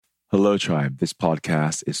Hello, Tribe. This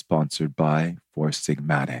podcast is sponsored by Four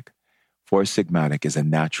Sigmatic. Four Sigmatic is a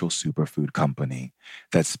natural superfood company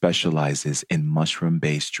that specializes in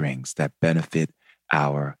mushroom-based drinks that benefit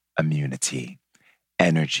our immunity,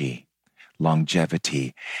 energy,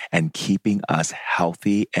 longevity, and keeping us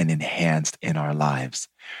healthy and enhanced in our lives.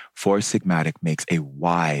 Four Sigmatic makes a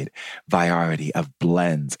wide variety of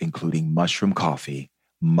blends, including mushroom coffee,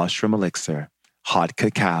 mushroom elixir, hot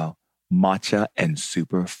cacao, matcha, and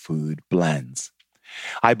superfood blends.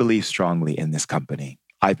 I believe strongly in this company.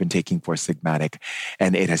 I've been taking Four Sigmatic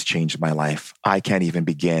and it has changed my life. I can't even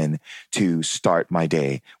begin to start my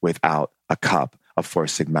day without a cup of Four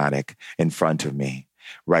Sigmatic in front of me.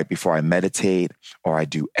 Right before I meditate or I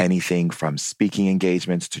do anything from speaking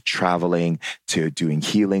engagements to traveling to doing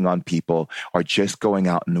healing on people or just going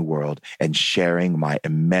out in the world and sharing my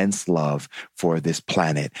immense love for this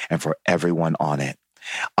planet and for everyone on it.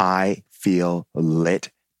 I feel lit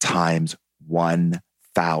times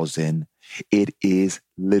 1,000. It is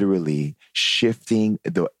literally shifting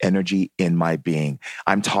the energy in my being.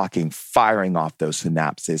 I'm talking firing off those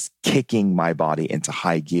synapses, kicking my body into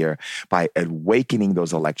high gear by awakening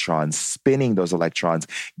those electrons, spinning those electrons,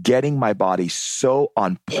 getting my body so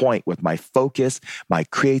on point with my focus, my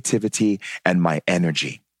creativity, and my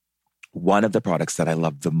energy. One of the products that I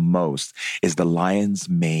love the most is the Lion's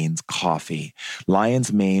Mane coffee.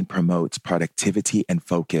 Lion's Mane promotes productivity and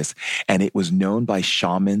focus, and it was known by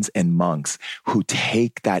shamans and monks who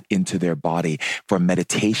take that into their body for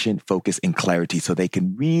meditation, focus, and clarity so they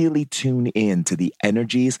can really tune in to the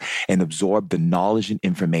energies and absorb the knowledge and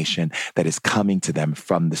information that is coming to them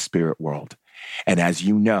from the spirit world. And as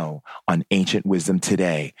you know, on Ancient Wisdom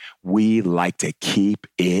Today, we like to keep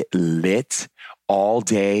it lit all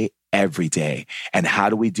day, every day. And how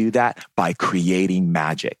do we do that? By creating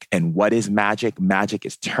magic. And what is magic? Magic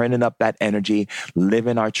is turning up that energy,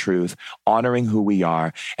 living our truth, honoring who we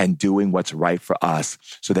are, and doing what's right for us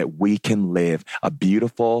so that we can live a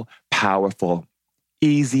beautiful, powerful,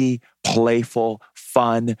 easy, playful,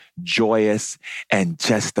 fun, joyous, and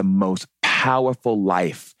just the most powerful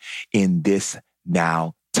life in this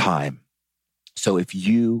now time. So if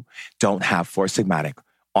you don't have Four Sigmatic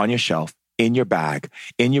on your shelf, in your bag,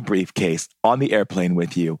 in your briefcase, on the airplane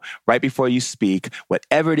with you, right before you speak,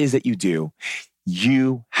 whatever it is that you do,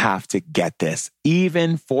 you have to get this.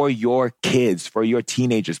 Even for your kids, for your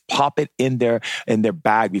teenagers, pop it in their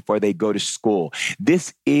bag before they go to school.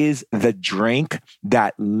 This is the drink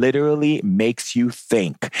that literally makes you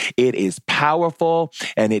think. It is powerful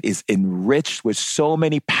and it is enriched with so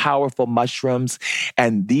many powerful mushrooms.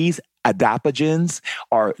 And these adaptogens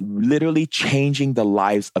are literally changing the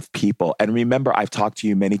lives of people. And remember, I've talked to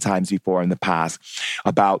you many times before in the past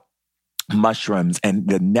about mushrooms and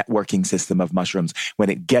the networking system of mushrooms when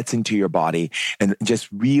it gets into your body and just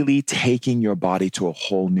really taking your body to a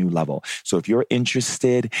whole new level. So if you're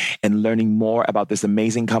interested in learning more about this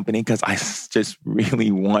amazing company, because I just really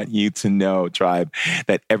want you to know, Tribe,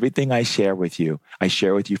 that everything I share with you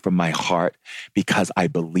from my heart because I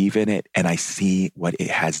believe in it and I see what it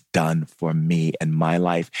has done for me and my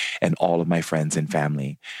life and all of my friends and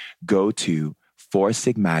family. Go to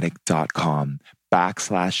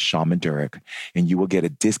foursigmatic.com/Shaman Durek, and you will get a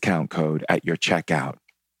discount code at your checkout.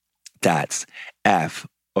 That's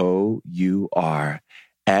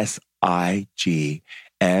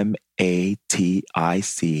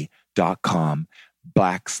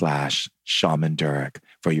FOURSIGMATIC.com/Shaman Durek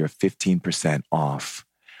for your 15% off.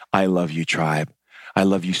 I love you, Tribe. I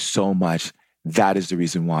love you so much. That is the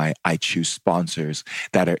reason why I choose sponsors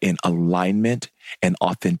that are in alignment and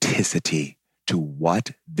authenticity to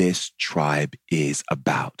what this tribe is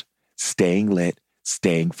about. Staying lit,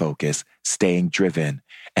 staying focused, staying driven,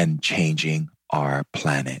 and changing our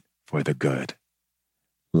planet for the good.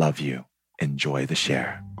 Love you. Enjoy the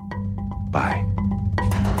share. Bye.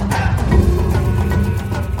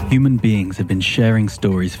 Human beings have been sharing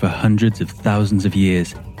stories for hundreds of thousands of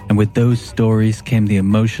years, and with those stories came the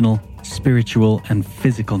emotional, spiritual, and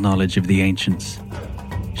physical knowledge of the ancients.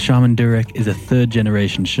 Shaman Durek is a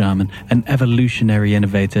third-generation shaman, an evolutionary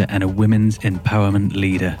innovator, and a women's empowerment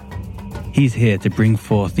leader. He's here to bring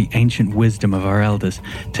forth the ancient wisdom of our elders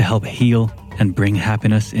to help heal and bring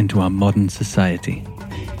happiness into our modern society.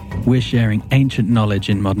 We're sharing ancient knowledge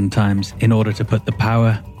in modern times in order to put the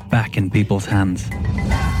power back in people's hands.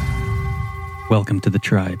 Welcome to the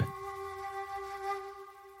tribe.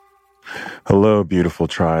 Hello, beautiful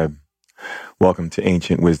tribe. Welcome to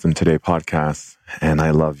Ancient Wisdom Today podcast, and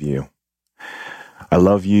I love you. I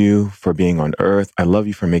love you for being on earth. I love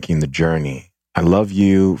you for making the journey I love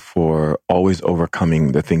you for always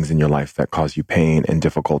overcoming the things in your life that cause you pain and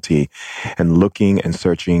difficulty, and looking and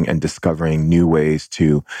searching and discovering new ways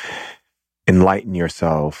to enlighten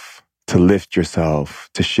yourself, to lift yourself,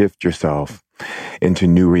 to shift yourself into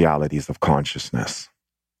new realities of consciousness.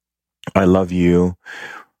 I love you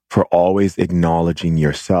for always acknowledging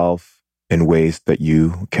yourself in ways that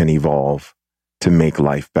you can evolve to make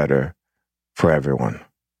life better for everyone.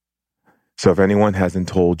 So if anyone hasn't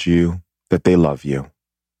told you that they love you,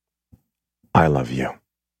 I love you.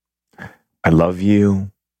 I love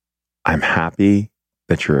you. I'm happy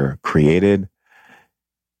that you're created,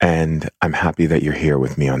 and I'm happy that you're here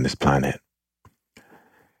with me on this planet.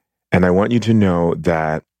 And I want you to know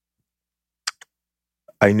that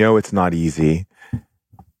I know it's not easy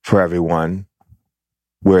for everyone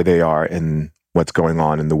where they are and what's going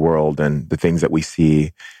on in the world and the things that we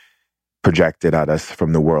see projected at us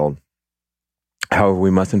from the world. However,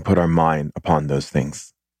 we mustn't put our mind upon those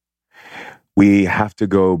things. We have to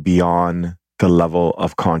go beyond the level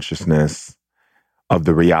of consciousness of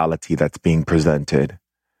the reality that's being presented.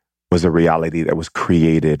 Was a reality that was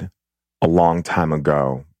created a long time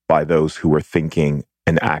ago by those who were thinking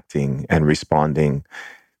and acting and responding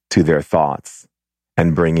to their thoughts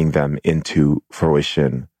and bringing them into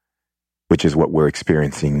fruition, which is what we're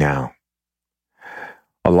experiencing now.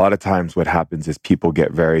 A lot of times what happens is people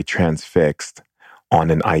get very transfixed on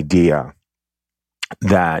an idea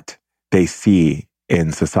that they see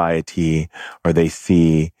in society or they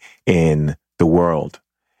see in the world.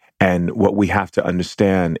 And what we have to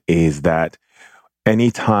understand is that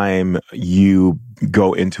anytime you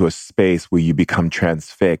go into a space where you become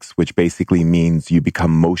transfixed, which basically means you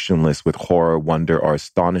become motionless with horror, wonder, or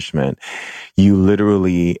astonishment, you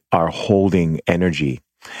literally are holding energy.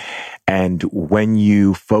 And when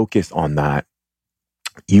you focus on that,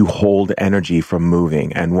 you hold energy from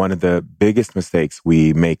moving. And one of the biggest mistakes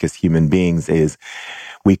we make as human beings is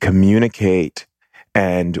we communicate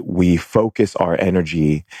and we focus our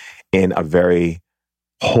energy in a very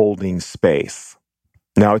holding space.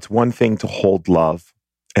 Now, it's one thing to hold love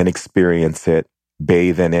and experience it,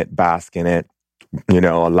 bathe in it, bask in it,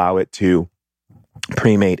 allow it to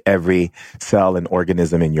permeate every cell and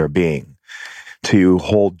organism in your being, to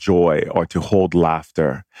hold joy or to hold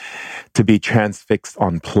laughter, to be transfixed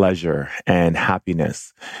on pleasure and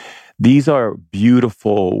happiness. These are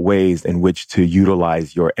beautiful ways in which to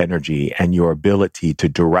utilize your energy and your ability to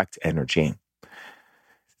direct energy.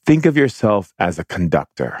 Think of yourself as a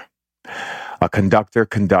conductor. A conductor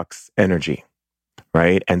conducts energy,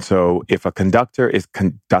 right? And so if a conductor is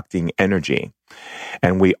conducting energy,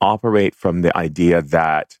 and we operate from the idea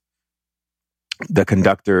that the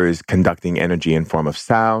conductor is conducting energy in form of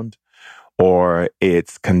sound, or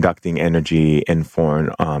it's conducting energy in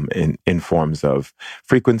forms of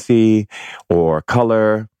frequency or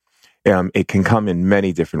color, it can come in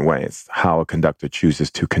many different ways, how a conductor chooses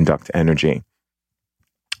to conduct energy.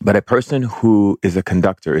 But a person who is a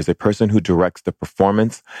conductor is a person who directs the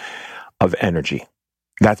performance of energy.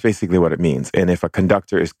 That's basically what it means. And if a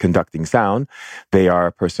conductor is conducting sound, they are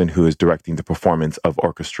a person who is directing the performance of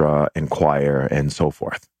orchestra and choir and so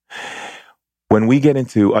forth. When we get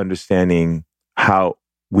into understanding how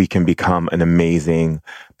we can become an amazing,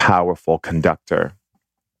 powerful conductor,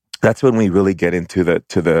 that's when we really get into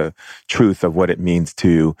the truth of what it means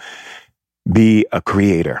to be a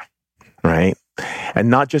creator, right? And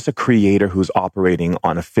not just a creator who's operating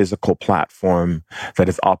on a physical platform that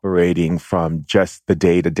is operating from just the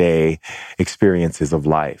day-to-day experiences of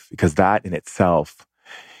life, because that in itself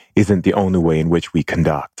isn't the only way in which we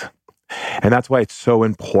conduct. And that's why it's so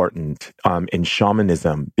important in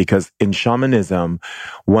shamanism, because in shamanism,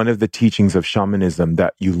 one of the teachings of shamanism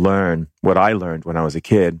that you learn, what I learned when I was a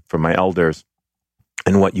kid from my elders,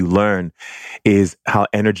 and what you learn is how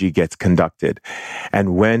energy gets conducted.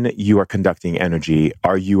 And when you are conducting energy,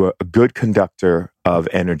 are you a good conductor of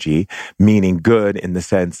energy, meaning good in the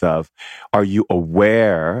sense of, are you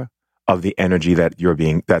aware of the energy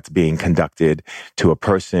that's being conducted to a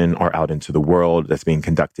person or out into the world, that's being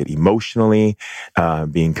conducted emotionally,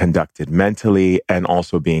 being conducted mentally, and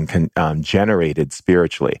also being generated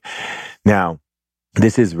spiritually. Now,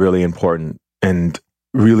 this is really important, and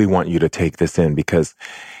really want you to take this in because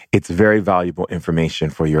it's very valuable information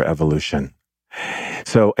for your evolution.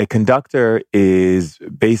 So a conductor is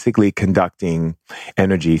basically conducting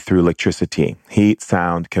energy through electricity. Heat,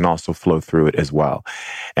 sound can also flow through it as well.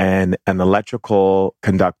 And an electrical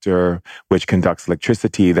conductor, which conducts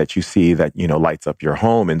electricity that you see that, lights up your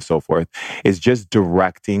home and so forth, is just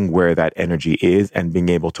directing where that energy is and being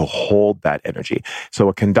able to hold that energy. So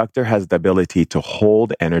a conductor has the ability to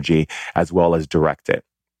hold energy as well as direct it.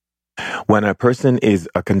 When a person is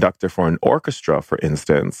a conductor for an orchestra, for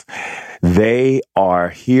instance, they are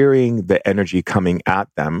hearing the energy coming at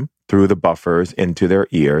them through the buffers into their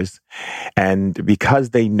ears. And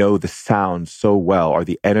because they know the sound so well, or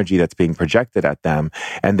the energy that's being projected at them,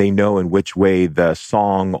 and they know in which way the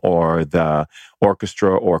song or the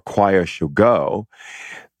orchestra or choir should go,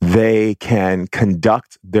 they can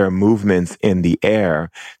conduct their movements in the air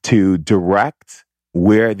to direct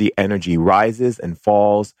where the energy rises and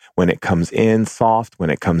falls, when it comes in soft, when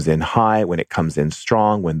it comes in high, when it comes in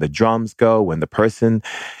strong, when the drums go, when the person,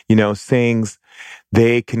 sings.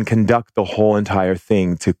 They can conduct the whole entire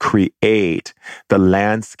thing to create the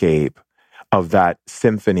landscape of that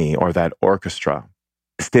symphony or that orchestra.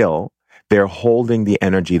 Still, they're holding the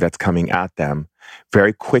energy that's coming at them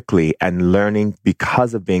very quickly and learning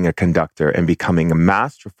because of being a conductor and becoming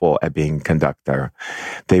masterful at being a conductor.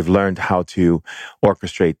 They've learned how to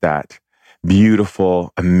orchestrate that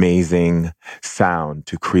beautiful, amazing sound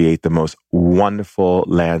to create the most wonderful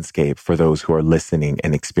landscape for those who are listening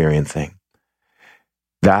and experiencing.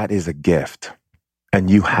 That is a gift, and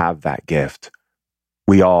you have that gift.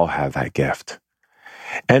 We all have that gift.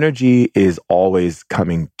 Energy is always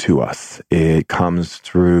coming to us. It comes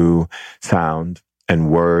through sound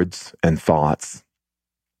and words and thoughts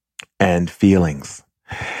and feelings.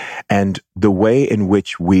 And the way in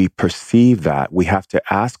which we perceive that, we have to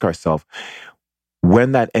ask ourselves,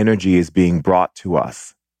 when that energy is being brought to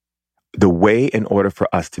us, the way in order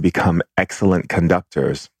for us to become excellent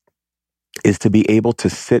conductors is to be able to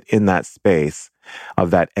sit in that space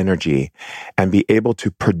of that energy and be able to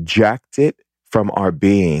project it from our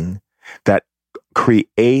being that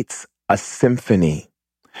creates a symphony,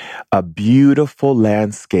 a beautiful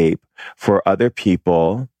landscape for other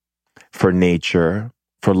people, for nature,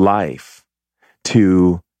 for life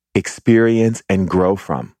to experience and grow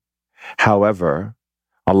from. However,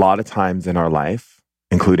 a lot of times in our life,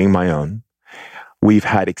 including my own, we've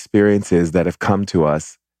had experiences that have come to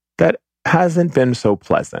us that hasn't been so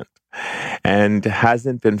pleasant and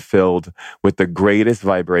hasn't been filled with the greatest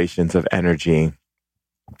vibrations of energy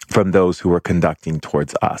from those who are conducting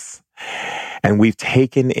towards us. And we've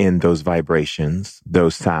taken in those vibrations,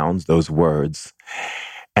 those sounds, those words,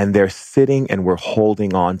 and they're sitting and we're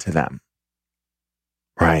holding on to them.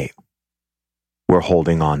 Right. We're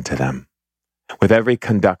holding on to them. With every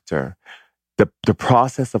conductor, the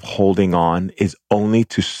process of holding on is only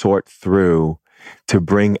to sort through, to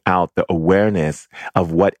bring out the awareness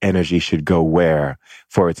of what energy should go where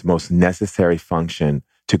for its most necessary function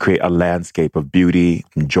to create a landscape of beauty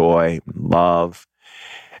and joy, and love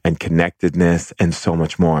and connectedness and so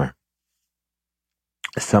much more.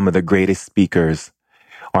 Some of the greatest speakers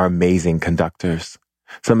are amazing conductors.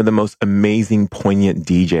 Some of the most amazing, poignant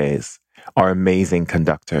DJs are amazing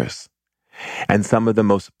conductors. And some of the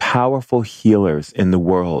most powerful healers in the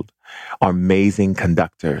world are amazing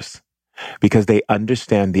conductors because they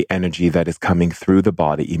understand the energy that is coming through the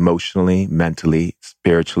body emotionally, mentally,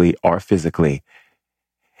 spiritually, or physically.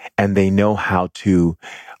 And they know how to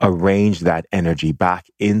arrange that energy back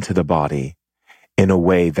into the body in a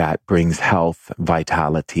way that brings health,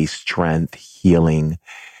 vitality, strength, healing,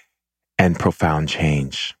 and profound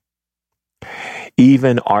change.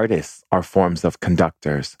 Even artists are forms of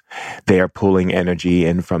conductors. They are pulling energy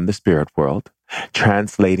in from the spirit world,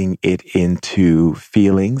 translating it into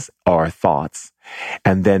feelings or thoughts,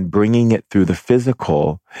 and then bringing it through the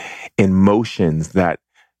physical in motions that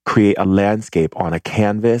create a landscape on a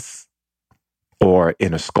canvas or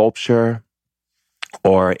in a sculpture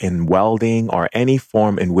or in welding or any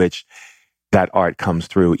form in which that art comes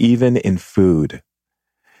through. Even in food,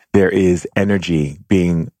 there is energy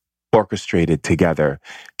being orchestrated together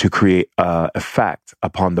to create an effect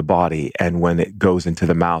upon the body. And when it goes into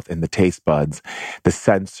the mouth and the taste buds, the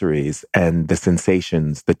sensories and the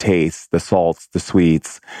sensations, the tastes, the salts, the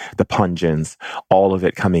sweets, the pungents, all of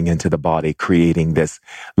it coming into the body, creating this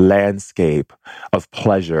landscape of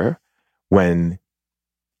pleasure when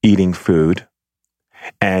eating food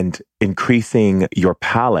and increasing your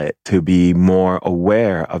palate to be more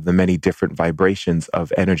aware of the many different vibrations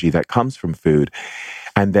of energy that comes from food.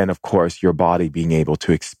 And then, of course, your body being able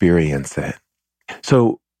to experience it.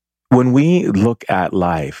 So when we look at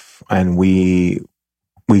life and we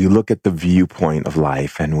look at the viewpoint of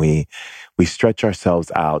life and we stretch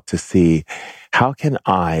ourselves out to see how can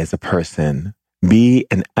I, as a person, be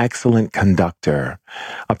an excellent conductor,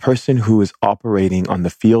 a person who is operating on the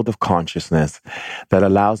field of consciousness that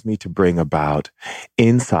allows me to bring about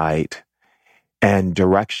insight and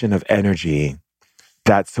direction of energy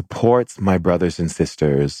that supports my brothers and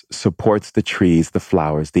sisters, supports the trees, the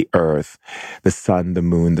flowers, the earth, the sun, the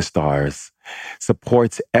moon, the stars,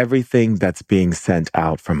 supports everything that's being sent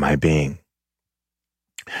out from my being.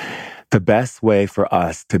 The best way for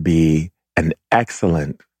us to be an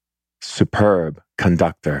excellent, superb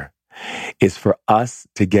conductor is for us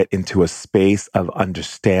to get into a space of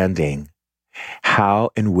understanding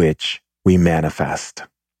how in which we manifest.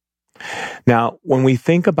 Now, when we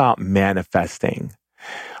think about manifesting,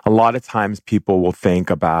 a lot of times people will think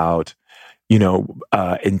about,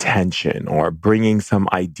 intention or bringing some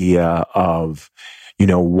idea of,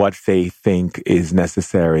 what they think is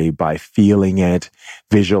necessary by feeling it,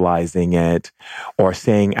 visualizing it, or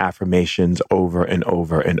saying affirmations over and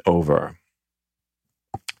over and over.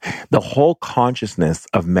 The whole consciousness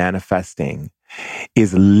of manifesting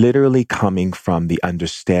is literally coming from the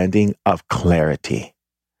understanding of clarity.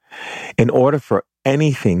 In order for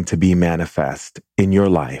anything to be manifest in your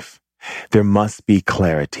life, there must be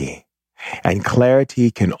clarity. And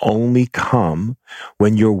clarity can only come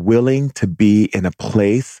when you're willing to be in a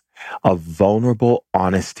place of vulnerable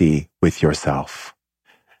honesty with yourself.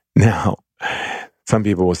 Now, some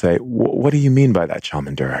people will say, what do you mean by that,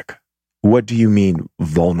 Shaman Durek? What do you mean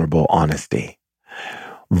vulnerable honesty?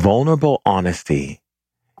 Vulnerable honesty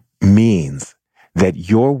means that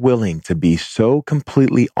you're willing to be so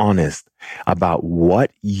completely honest about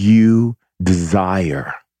what you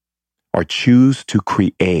desire or choose to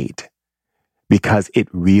create because it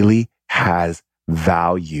really has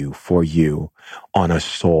value for you on a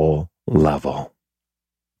soul level.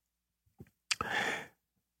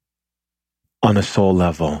 On a soul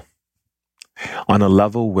level. On a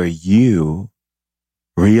level where you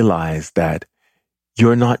realize that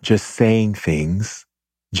you're not just saying things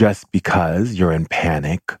just because you're in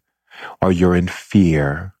panic or you're in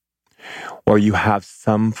fear or you have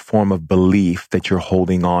some form of belief that you're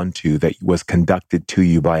holding on to that was conducted to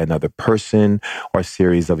you by another person or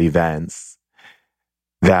series of events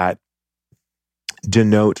that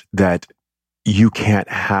denote that you can't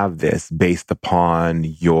have this based upon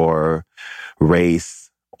your race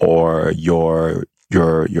or your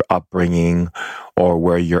upbringing or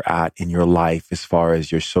where you're at in your life as far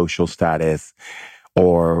as your social status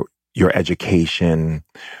or your education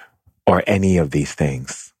or any of these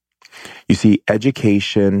things. You see,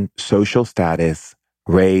 education, social status,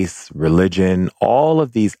 race, religion, all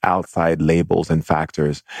of these outside labels and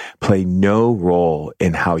factors play no role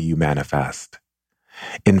in how you manifest.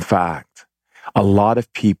 In fact, a lot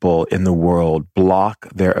of people in the world block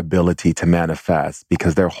their ability to manifest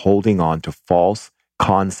because they're holding on to false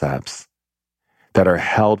concepts that are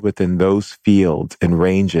held within those fields and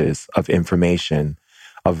ranges of information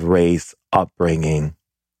of race, upbringing,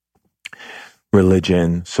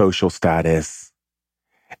 religion, social status,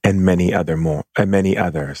 and many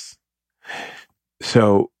others.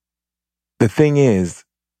 So the thing is,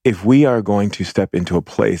 if we are going to step into a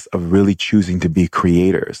place of really choosing to be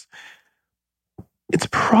creators, it's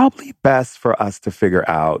probably best for us to figure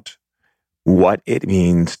out what it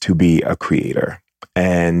means to be a creator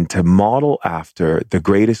and to model after the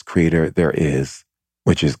greatest creator there is,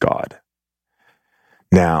 which is God.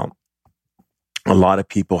 Now, a lot of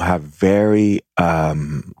people have very,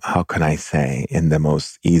 how can I say, in the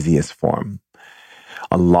most easiest form,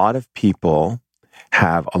 a lot of people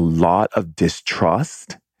have a lot of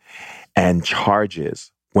distrust and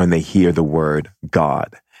charges when they hear the word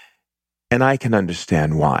God. And I can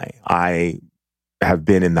understand why. I have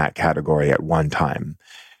been in that category at one time.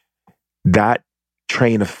 That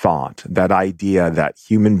train of thought, that idea that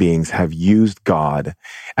human beings have used God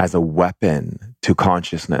as a weapon to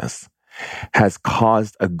consciousness has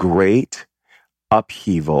caused a great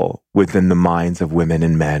upheaval within the minds of women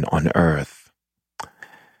and men on earth.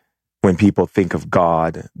 When people think of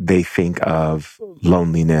God, they think of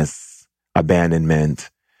loneliness,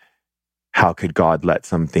 abandonment. How could God let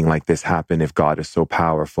something like this happen if God is so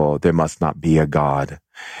powerful? There must not be a God.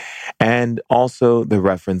 And also the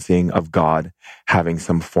referencing of God having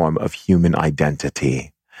some form of human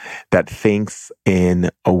identity that thinks in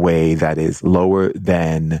a way that is lower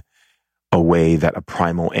than a way that a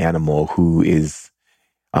primal animal who is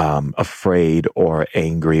afraid or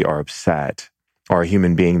angry or upset, or a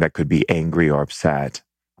human being that could be angry or upset,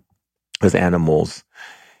 because animals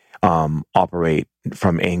operate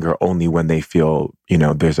from anger only when they feel,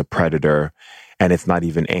 there's a predator, and it's not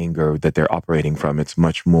even anger that they're operating from. It's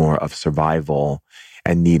much more of survival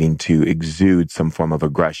and needing to exude some form of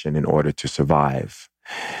aggression in order to survive.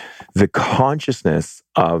 The consciousness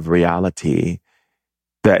of reality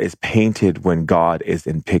that is painted when God is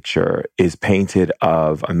in picture is painted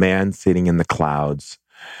of a man sitting in the clouds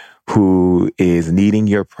who is needing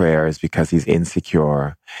your prayers because he's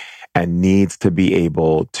insecure and needs to be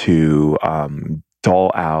able to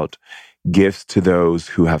dole out gifts to those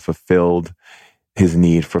who have fulfilled his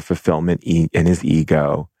need for fulfillment in his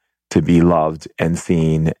ego, to be loved and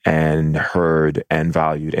seen and heard and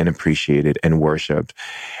valued and appreciated and worshiped.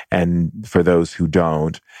 And for those who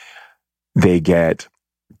don't, they get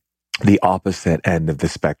the opposite end of the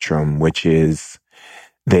spectrum, which is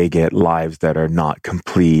they get lives that are not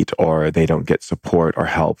complete, or they don't get support or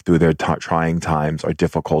help through their trying times or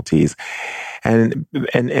difficulties. And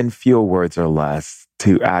fewer words or less,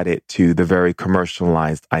 to add it to the very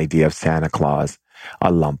commercialized idea of Santa Claus,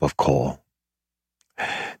 a lump of coal.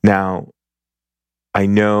 Now, I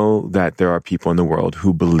know that there are people in the world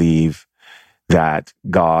who believe that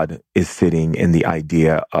God is sitting in the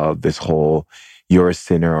idea of this whole you're a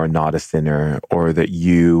sinner or not a sinner, or that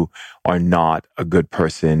you are not a good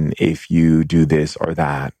person if you do this or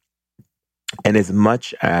that. And as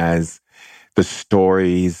much as the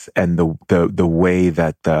stories and the way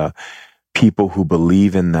that the people who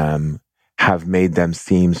believe in them have made them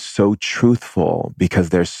seem so truthful because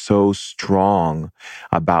they're so strong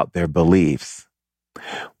about their beliefs.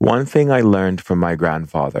 One thing I learned from my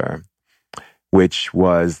grandfather, which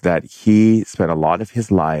was that he spent a lot of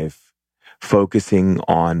his life focusing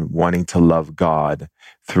on wanting to love God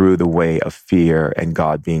through the way of fear and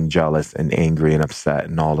God being jealous and angry and upset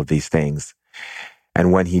and all of these things.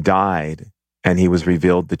 And when he died and he was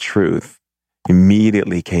revealed the truth,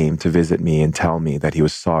 immediately came to visit me and tell me that he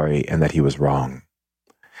was sorry and that he was wrong.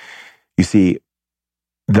 You see,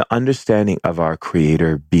 the understanding of our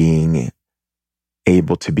Creator being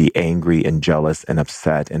able to be angry and jealous and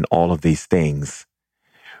upset and all of these things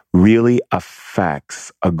really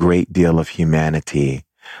affects a great deal of humanity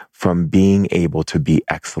from being able to be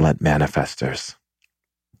excellent manifestors.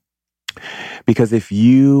 Because if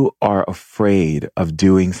you are afraid of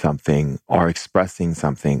doing something or expressing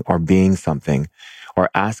something or being something or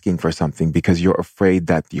asking for something because you're afraid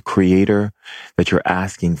that the Creator that you're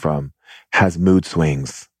asking from has mood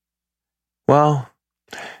swings, well,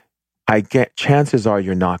 chances are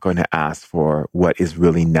you're not going to ask for what is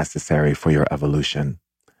really necessary for your evolution.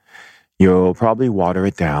 You'll probably water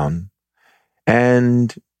it down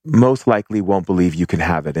and most likely won't believe you can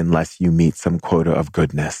have it unless you meet some quota of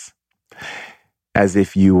goodness, as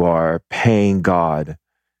if you are paying God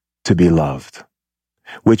to be loved,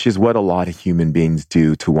 which is what a lot of human beings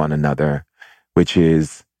do to one another, which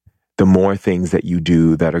is the more things that you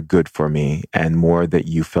do that are good for me and more that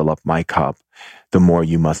you fill up my cup, the more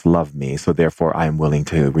you must love me. So therefore, I am willing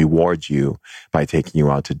to reward you by taking you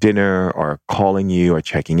out to dinner or calling you or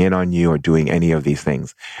checking in on you or doing any of these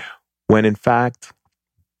things. When in fact,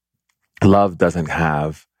 love doesn't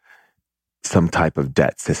have some type of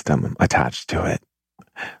debt system attached to it.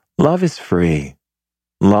 Love is free.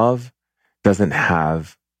 Love doesn't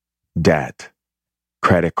have debt,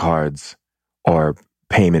 credit cards, or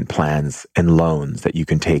payment plans and loans that you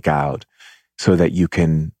can take out so that you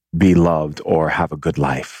can be loved or have a good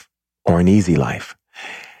life or an easy life.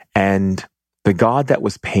 And the God that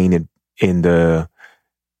was painted in the,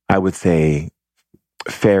 I would say,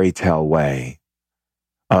 fairy tale way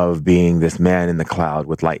of being this man in the cloud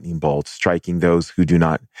with lightning bolts striking those who do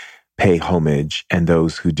not pay homage and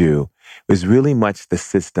those who do, was really much the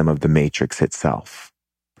system of the Matrix itself.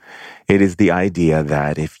 It is the idea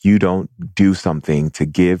that if you don't do something to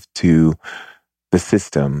give to the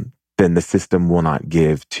system, then the system will not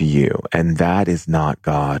give to you. And that is not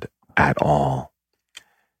God at all.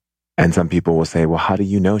 And some people will say, well, how do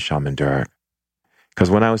you know, Shaman Durek? Because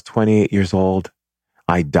when I was 28 years old,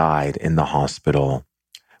 I died in the hospital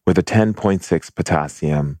with a 10.6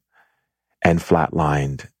 potassium and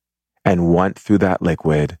flatlined and went through that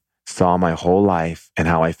liquid, saw my whole life and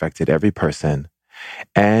how I affected every person,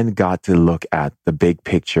 and got to look at the big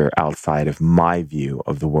picture outside of my view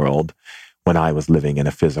of the world when I was living in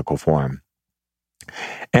a physical form.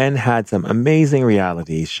 And had some amazing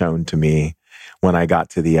realities shown to me when I got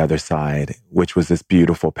to the other side, which was this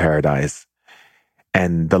beautiful paradise.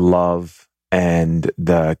 And the love and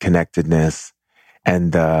the connectedness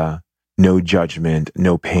and the no judgment,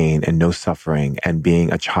 no pain, and no suffering, and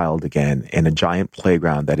being a child again in a giant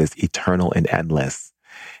playground that is eternal and endless,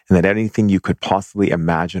 and that anything you could possibly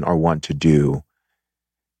imagine or want to do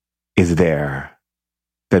is there,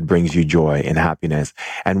 that brings you joy and happiness.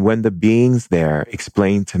 And when the beings there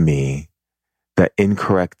explained to me that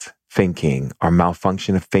incorrect thinking or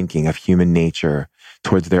malfunction of thinking of human nature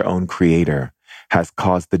towards their own Creator has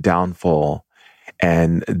caused the downfall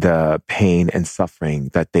and the pain and suffering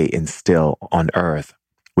that they instill on earth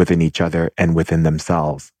within each other and within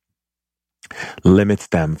themselves, limits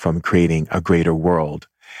them from creating a greater world,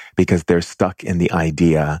 because they're stuck in the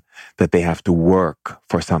idea that they have to work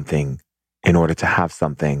for something in order to have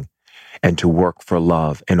something, and to work for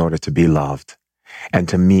love in order to be loved, and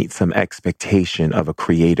to meet some expectation of a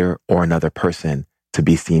creator or another person to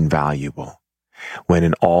be seen valuable, when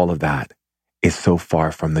in all of that is so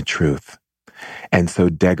far from the truth and so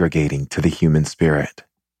degrading to the human spirit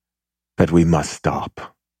that we must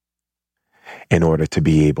stop in order to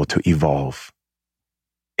be able to evolve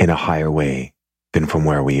in a higher way than from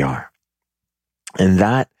where we are. And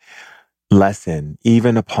that lesson,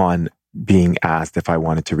 even upon being asked if I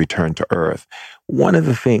wanted to return to Earth, one of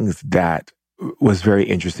the things that was very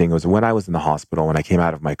interesting was when I was in the hospital, when I came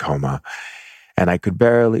out of my coma, and I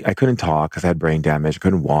couldn't talk because I had brain damage,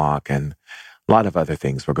 couldn't walk, and a lot of other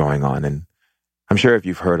things were going on. And I'm sure if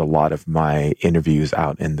you've heard a lot of my interviews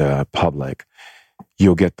out in the public,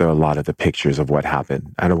 you'll get a lot of the pictures of what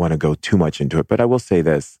happened. I don't want to go too much into it, but I will say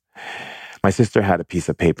this. My sister had a piece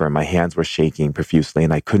of paper and my hands were shaking profusely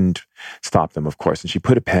and I couldn't stop them, of course. And she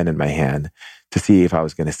put a pen in my hand to see if I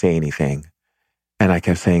was going to say anything. And I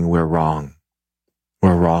kept saying, we're wrong.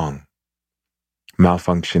 We're wrong.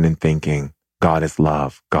 Malfunction in thinking. God is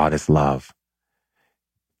love. God is love.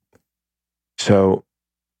 So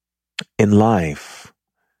in life,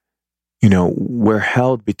 we're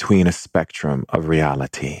held between a spectrum of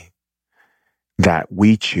reality that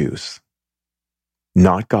we choose.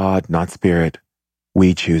 Not God, not spirit.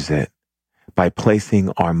 We choose it by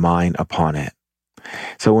placing our mind upon it.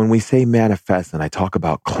 So when we say manifest and I talk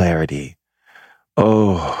about clarity,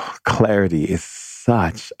 clarity is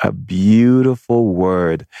such a beautiful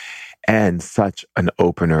word and such an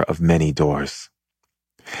opener of many doors.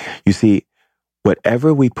 You see,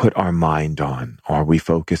 whatever we put our mind on or we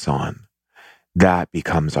focus on, that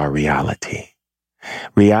becomes our reality.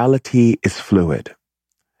 Reality is fluid,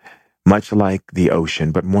 much like the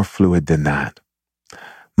ocean, but more fluid than that.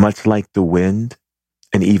 Much like the wind,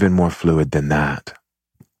 and even more fluid than that.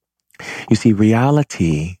 You see,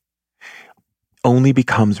 reality only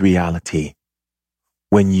becomes reality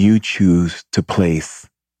when you choose to place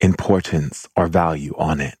importance or value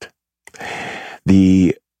on it.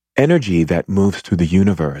 The energy that moves through the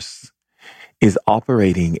universe is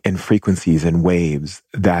operating in frequencies and waves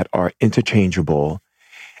that are interchangeable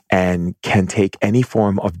and can take any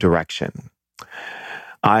form of direction.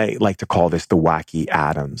 I like to call this the wacky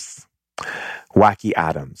atoms. Wacky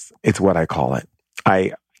atoms, it's what I call it.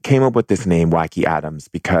 I came up with this name, Wacky Atoms,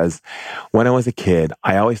 because when I was a kid,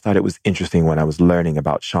 I always thought it was interesting when I was learning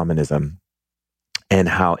about shamanism and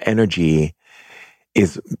how energy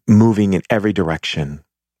is moving in every direction.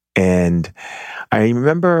 And I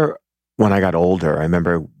remember when I got older, I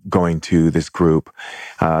remember going to this group.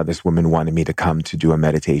 This woman wanted me to come to do a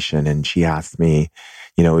meditation, and she asked me,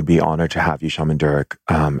 it would be an honor to have you, Shaman Durek,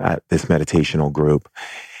 at this meditational group.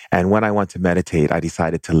 And when I went to meditate, I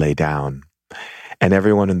decided to lay down. And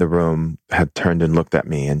everyone in the room had turned and looked at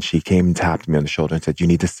me, and she came and tapped me on the shoulder and said, you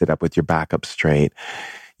need to sit up with your back up straight,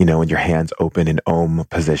 and your hands open in Om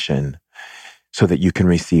position so that you can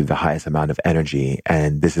receive the highest amount of energy.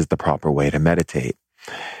 And this is the proper way to meditate.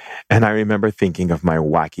 And I remember thinking of my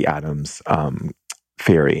Wacky Atoms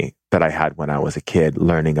theory that I had when I was a kid,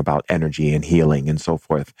 learning about energy and healing and so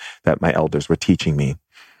forth that my elders were teaching me.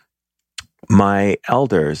 My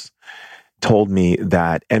elders told me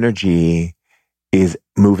that energy is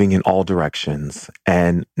moving in all directions,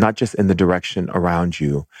 and not just in the direction around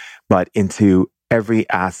you, but into every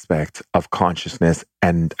aspect of consciousness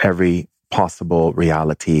and every possible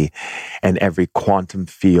reality and every quantum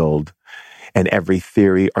field and every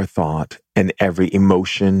theory or thought and every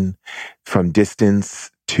emotion, from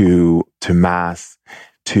distance to mass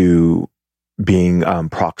to being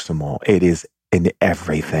proximal. It is in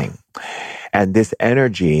everything. And this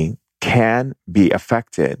energy can be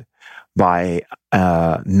affected by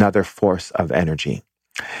another force of energy.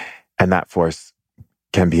 And that force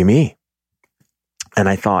can be me. And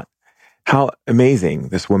I thought, how amazing.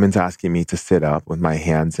 This woman's asking me to sit up with my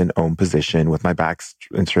hands in Om position, with my back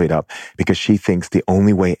straight up, because she thinks the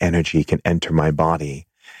only way energy can enter my body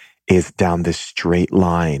is down this straight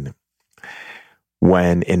line.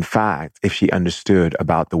 When in fact, if she understood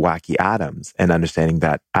about the wacky atoms and understanding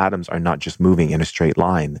that atoms are not just moving in a straight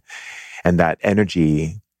line, and that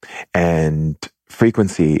energy and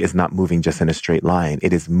frequency is not moving just in a straight line.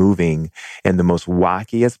 It is moving in the most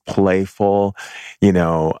wackiest, playful,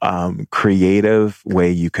 creative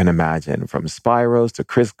way you can imagine, from spirals to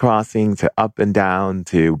crisscrossing to up and down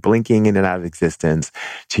to blinking in and out of existence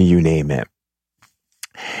to you name it.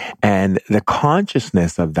 And the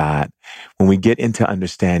consciousness of that, when we get into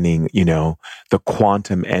understanding, the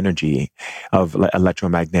quantum energy of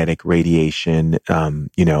electromagnetic radiation,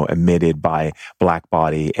 emitted by black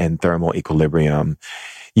body and thermal equilibrium,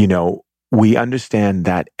 we understand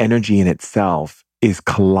that energy in itself is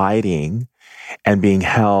colliding and being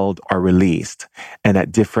held or released, and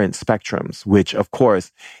at different spectrums, which of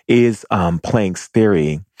course is Planck's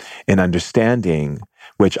theory in understanding,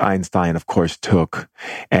 which Einstein of course took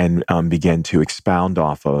and began to expound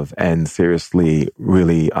off of and seriously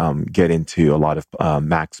really get into a lot of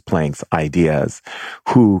Max Planck's ideas,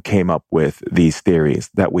 who came up with these theories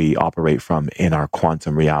that we operate from in our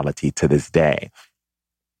quantum reality to this day.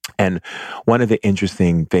 And one of the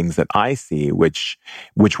interesting things that I see, which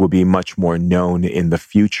will be much more known in the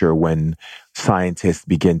future when scientists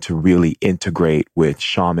begin to really integrate with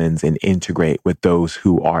shamans and integrate with those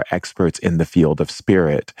who are experts in the field of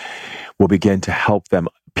spirit, will begin to help them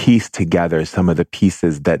piece together some of the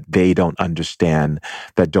pieces that they don't understand,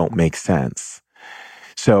 that don't make sense.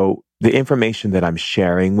 So the information that I'm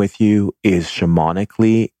sharing with you is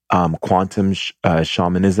shamanically, quantum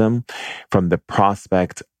shamanism, from the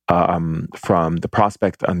prospect on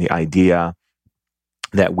the idea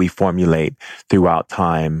that we formulate throughout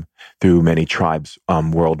time through many tribes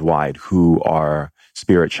worldwide who are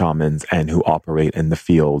spirit shamans and who operate in the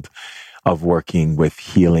field of working with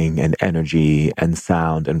healing and energy and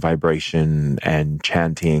sound and vibration and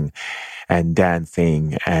chanting and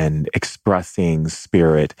dancing and expressing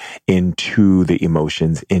spirit into the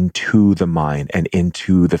emotions, into the mind, and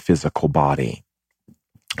into the physical body.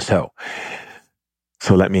 So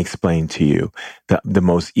let me explain to you the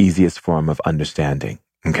most easiest form of understanding,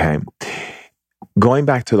 okay? Going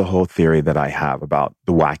back to the whole theory that I have about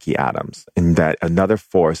the wacky atoms, and that another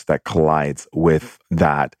force that collides with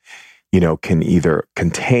that, can either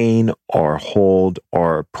contain or hold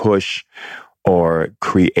or push or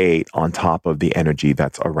create on top of the energy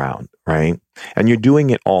that's around, right? And you're doing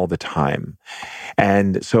it all the time.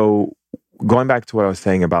 And so going back to what I was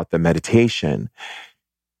saying about the meditation,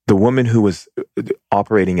 the woman who was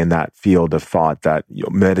operating in that field of thought that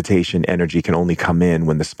meditation energy can only come in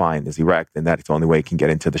when the spine is erect, and that's the only way it can get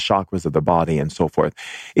into the chakras of the body and so forth,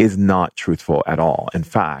 is not truthful at all. In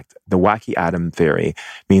fact, the wacky atom theory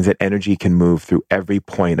means that energy can move through every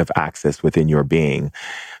point of access within your being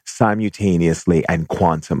simultaneously and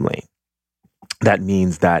quantumly. That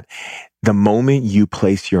means that the moment you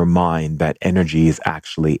place your mind that energy is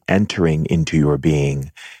actually entering into your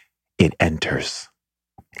being, it enters.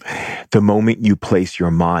 The moment you place your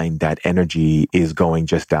mind that energy is going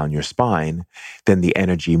just down your spine, then the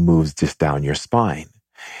energy moves just down your spine.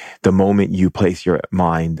 The moment you place your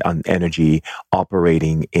mind on energy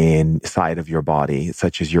operating inside of your body,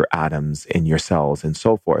 such as your atoms in your cells and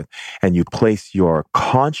so forth, and you place your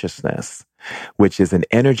consciousness, which is an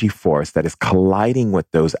energy force that is colliding with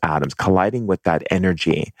those atoms, colliding with that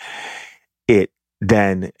energy, it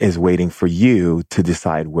then is waiting for you to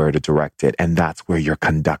decide where to direct it. And that's where your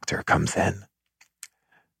conductor comes in.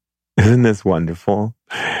 Isn't this wonderful?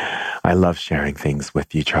 I love sharing things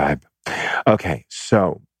with you, tribe. Okay,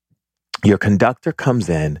 so your conductor comes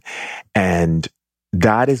in, and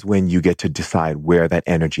that is when you get to decide where that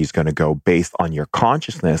energy is going to go based on your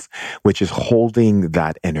consciousness, which is holding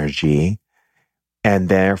that energy and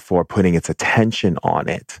therefore putting its attention on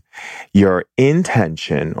it. Your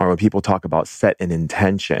intention, or when people talk about set an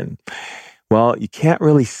intention, well, you can't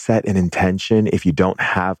really set an intention if you don't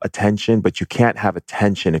have attention, but you can't have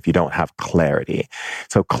attention if you don't have clarity.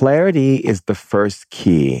 So clarity is the first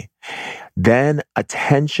key. Then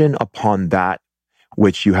attention upon that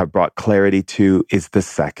which you have brought clarity to is the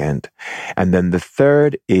second. And then the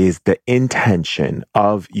third is the intention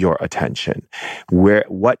of your attention.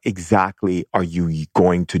 What exactly are you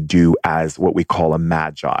going to do as what we call a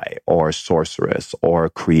magi or sorceress or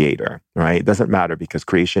creator, right? It doesn't matter because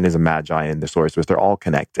creation is a magi and the sorceress, they're all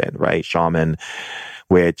connected, right? Shaman,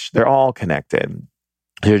 witch, they're all connected.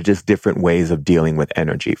 There are just different ways of dealing with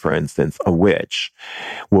energy. For instance, a witch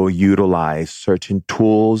will utilize certain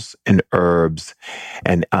tools and herbs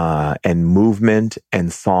and movement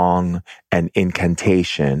and song and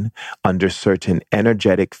incantation under certain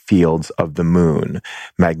energetic fields of the moon.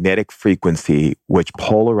 Magnetic frequency, which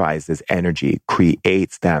polarizes energy,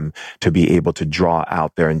 creates them to be able to draw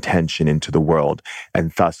out their intention into the world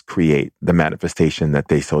and thus create the manifestation that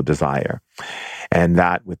they so desire. And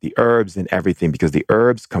that with the herbs and everything, because the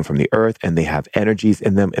herbs come from the earth and they have energies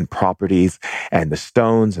in them and properties, and the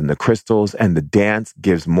stones and the crystals, and the dance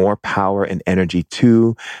gives more power and energy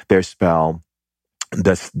to their spell.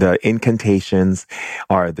 The incantations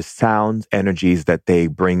are the sound energies that they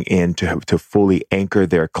bring in to fully anchor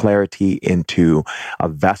their clarity into a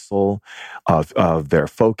vessel of their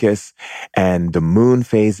focus. And the moon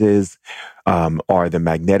phases are the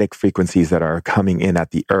magnetic frequencies that are coming in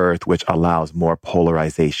at the earth, which allows more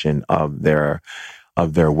polarization of their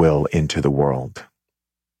of their will into the world.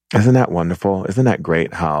 Isn't that wonderful? Isn't that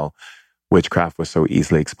great how witchcraft was so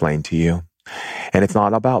easily explained to you? And it's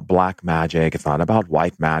not about black magic. It's not about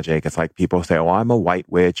white magic. It's like people say, oh, I'm a white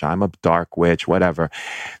witch. I'm a dark witch, whatever.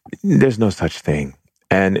 There's no such thing.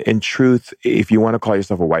 And in truth, if you want to call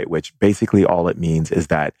yourself a white witch, basically all it means is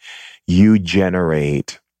that you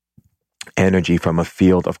generate energy from a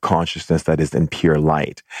field of consciousness that is in pure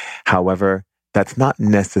light. However, that's not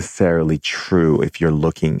necessarily true if you're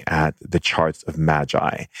looking at the charts of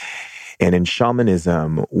magi. And in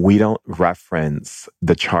shamanism, we don't reference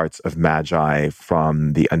the charts of magi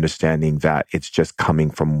from the understanding that it's just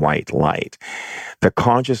coming from white light. The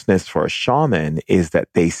consciousness for a shaman is that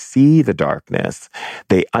they see the darkness,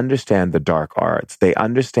 they understand the dark arts, they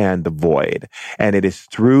understand the void, and it is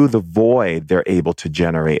through the void they're able to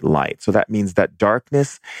generate light. So that means that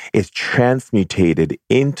darkness is transmutated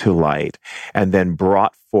into light and then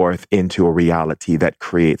brought forth into a reality that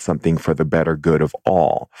creates something for the better good of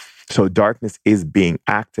all. So darkness is being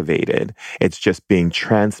activated. It's just being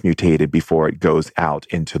transmutated before it goes out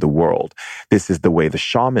into the world. This is the way the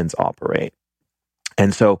shamans operate.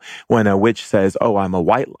 And so when a witch says, oh,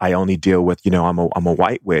 I only deal with, I'm a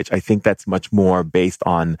white witch, I think that's much more based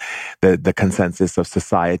on the consensus of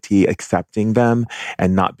society accepting them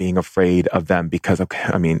and not being afraid of them because,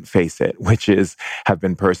 face it, witches have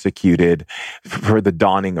been persecuted for the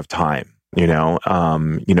dawning of time.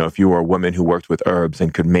 If you were a woman who worked with herbs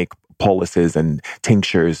and could make poultices and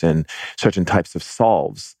tinctures and certain types of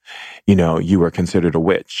salves, you were considered a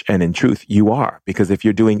witch. And in truth, you are, because if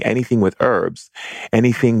you're doing anything with herbs,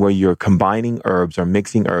 anything where you're combining herbs or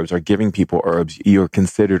mixing herbs or giving people herbs, you're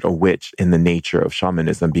considered a witch in the nature of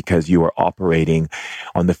shamanism because you are operating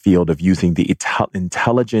on the field of using the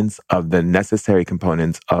intelligence of the necessary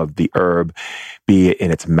components of the herb, be it in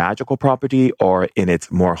its magical property or in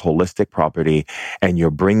its more holistic property, and you're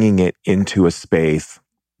bringing it into a space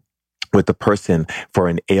with the person for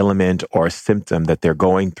an ailment or a symptom that they're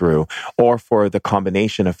going through, or for the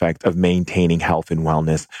combination effect of maintaining health and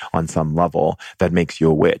wellness on some level that makes you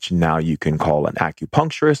a witch. Now you can call an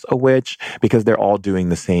acupuncturist a witch because they're all doing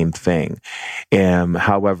the same thing.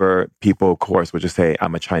 However, people, of course, would just say,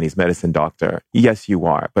 I'm a Chinese medicine doctor. Yes, you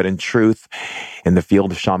are. But in truth, in the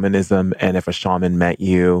field of shamanism, and if a shaman met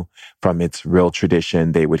you from its real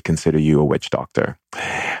tradition, they would consider you a witch doctor.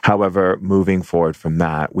 However, moving forward from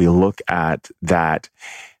that, we look at that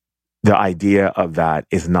the idea of that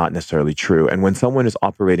is not necessarily true. And when someone is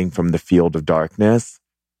operating from the field of darkness,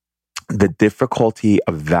 the difficulty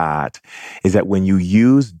of that is that when you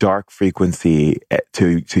use dark frequency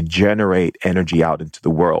to generate energy out into the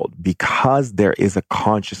world, because there is a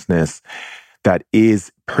consciousness that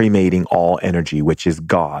is permeating all energy, which is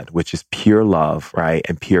God, which is pure love, right?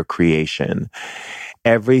 And pure creation.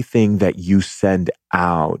 Everything that you send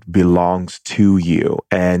out belongs to you.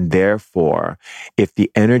 And therefore, if the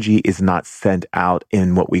energy is not sent out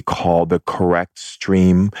in what we call the correct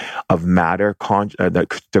stream of matter,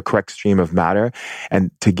 the correct stream of matter, and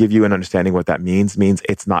to give you an understanding what that means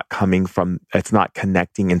it's not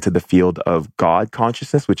connecting into the field of God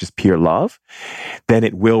consciousness, which is pure love, then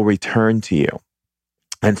it will return to you.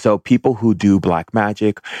 And so people who do black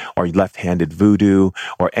magic or left-handed voodoo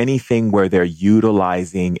or anything where they're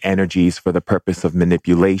utilizing energies for the purpose of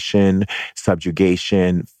manipulation,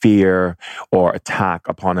 subjugation, fear, or attack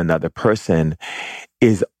upon another person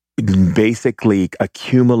is basically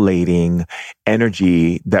accumulating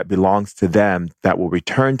energy that belongs to them that will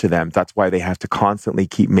return to them. That's why they have to constantly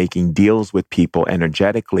keep making deals with people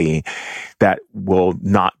energetically that will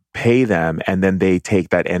not pay them, and then they take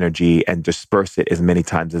that energy and disperse it as many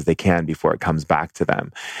times as they can before it comes back to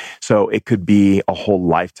them. So it could be a whole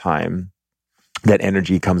lifetime that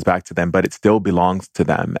energy comes back to them, but it still belongs to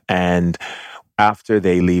them. And after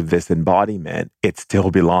they leave this embodiment, it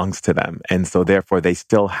still belongs to them. And so therefore they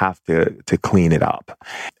still have to clean it up.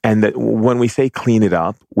 And when we say clean it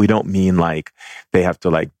up, we don't mean like they have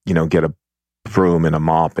to get a broom and a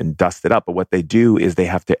mop and dust it up. But what they do is they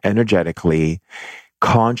have to energetically,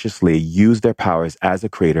 consciously use their powers as a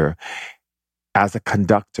creator, as a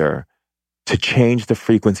conductor, to change the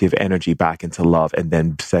frequency of energy back into love and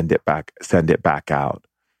then send it back out.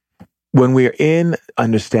 When we're in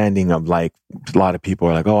understanding of a lot of people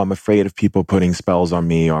are like, oh, I'm afraid of people putting spells on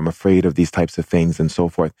me, or I'm afraid of these types of things and so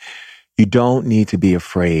forth. You don't need to be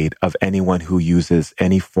afraid of anyone who uses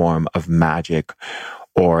any form of magic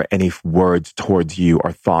or any words towards you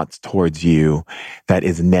or thoughts towards you that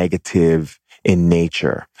is negative in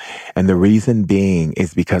nature. And the reason being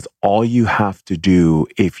is because all you have to do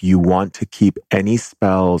if you want to keep any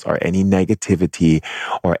spells or any negativity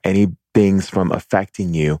or any things from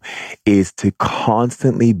affecting you is to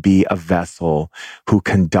constantly be a vessel who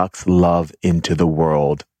conducts love into the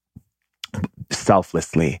world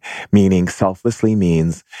selflessly. Meaning selflessly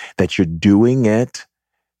means that you're doing it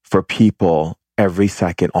for people every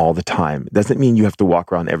second, all the time. It doesn't mean you have to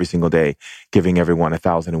walk around every single day giving everyone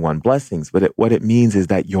 1,001 blessings, but what it means is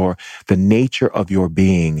that the nature of your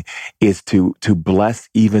being is to bless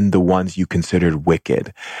even the ones you considered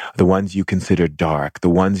wicked, the ones you considered dark, the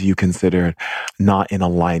ones you considered not in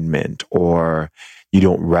alignment or you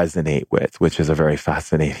don't resonate with, which is a very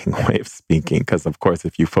fascinating way of speaking. Because of course,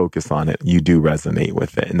 if you focus on it, you do resonate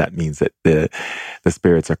with it. And that means that the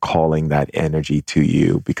spirits are calling that energy to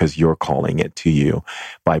you because you're calling it to you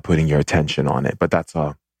by putting your attention on it. But that's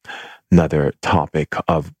another topic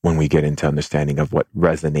of when we get into understanding of what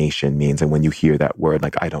resonation means. And when you hear that word,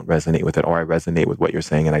 like I don't resonate with it, or I resonate with what you're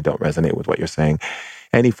saying and I don't resonate with what you're saying.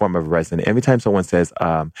 Any form of resonance. Every time someone says,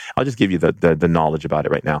 I'll just give you the knowledge about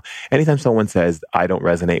it right now. Anytime someone says, I don't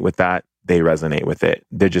resonate with that, they resonate with it.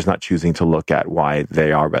 They're just not choosing to look at why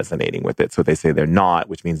they are resonating with it. So they say they're not,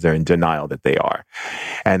 which means they're in denial that they are.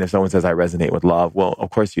 And if someone says, I resonate with love, well, of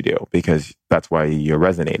course you do, because that's why you're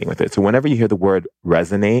resonating with it. So whenever you hear the word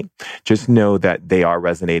resonate, just know that they are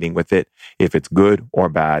resonating with it. If it's good or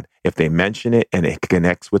bad, if they mention it and it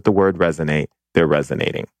connects with the word resonate, they're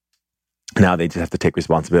resonating. Now they just have to take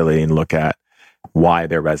responsibility and look at why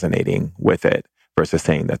they're resonating with it versus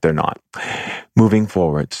saying that they're not. Moving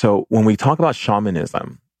forward. So when we talk about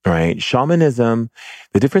shamanism, right? Shamanism,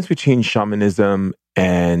 the difference between shamanism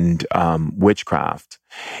and witchcraft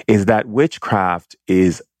is that witchcraft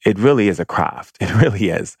it really is a craft. It really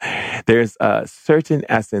is. There's a certain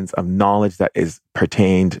essence of knowledge that is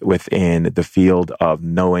pertained within the field of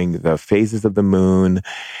knowing the phases of the moon,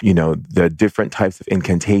 the different types of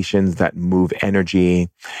incantations that move energy,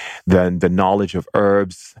 the knowledge of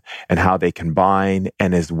herbs and how they combine,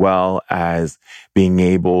 and as well as being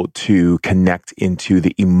able to connect into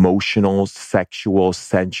the emotional, sexual,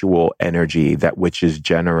 sensual energy that witches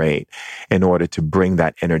generate in order to bring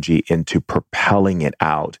that energy into propelling it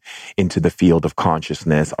out into the field of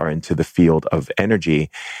consciousness or into the field of energy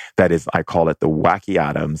that is, I call it the wacky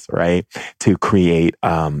atoms, right? To create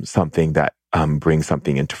something that brings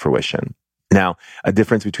something into fruition. Now, a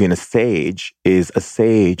difference between a sage is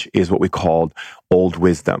what we call old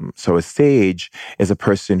wisdom. So a sage is a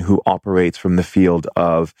person who operates from the field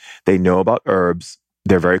of, they know about herbs,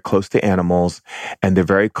 they're very close to animals, and they're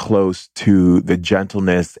very close to the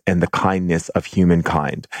gentleness and the kindness of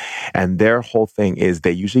humankind. And their whole thing is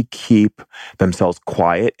they usually keep themselves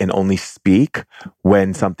quiet and only speak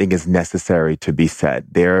when something is necessary to be said.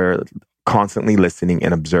 They're constantly listening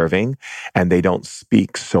and observing, and they don't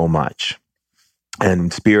speak so much.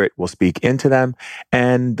 And spirit will speak into them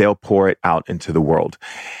and they'll pour it out into the world.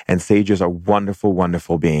 And sages are wonderful,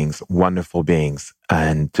 wonderful beings,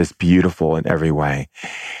 and just beautiful in every way.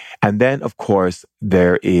 And then, of course,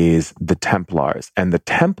 there is the Templars. And the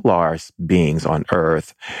Templars beings on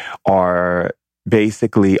earth are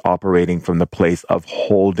basically operating from the place of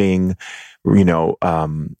holding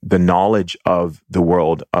the knowledge of the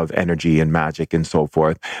world of energy and magic and so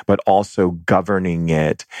forth, but also governing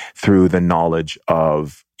it through the knowledge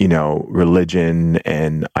of, religion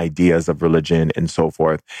and ideas of religion and so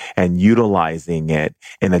forth, and utilizing it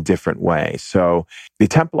in a different way. So the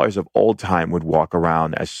Templars of old time would walk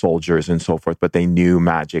around as soldiers and so forth, but they knew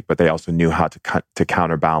magic, but they also knew how to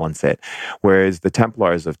counterbalance it. Whereas the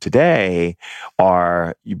Templars of today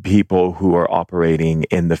are people who are operating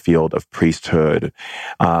in the field of priesthood.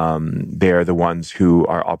 They're the ones who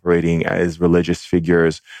are operating as religious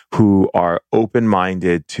figures who are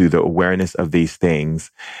open-minded to the awareness of these things.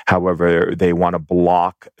 However, they want to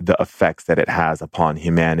block the effects that it has upon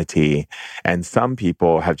humanity. And some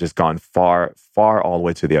people have just gone far, far all the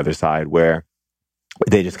way to the other side where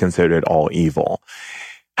they just consider it all evil.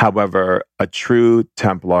 However, a true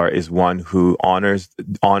Templar is one who honors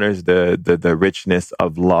the richness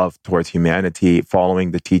of love towards humanity,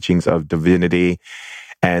 following the teachings of divinity,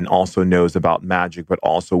 and also knows about magic, but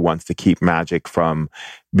also wants to keep magic from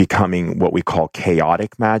becoming what we call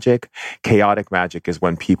chaotic magic. Chaotic magic is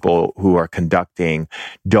when people who are conducting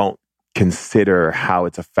don't consider how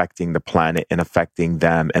it's affecting the planet and affecting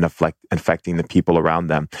them and affecting the people around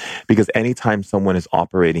them. Because anytime someone is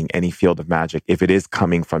operating any field of magic, if it is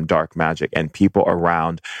coming from dark magic and people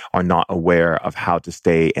around are not aware of how to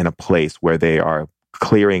stay in a place where they are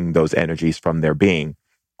clearing those energies from their being,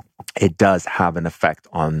 it does have an effect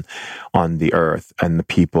on the earth and the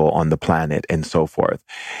people on the planet and so forth.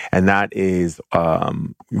 And that is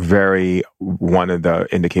very one of the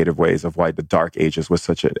indicative ways of why the Dark Ages was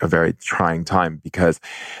such a very trying time, because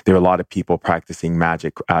there were a lot of people practicing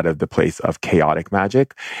magic out of the place of chaotic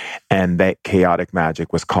magic. And that chaotic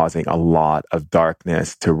magic was causing a lot of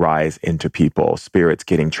darkness to rise into people, spirits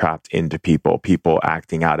getting trapped into people, people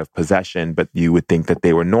acting out of possession, but you would think that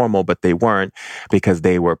they were normal, but they weren't, because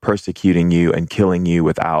they were persecuting you and killing you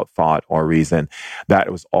without thought or reason.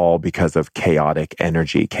 That was all because of chaotic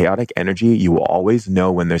energy. Chaotic energy, you will always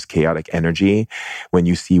know when there's chaotic energy when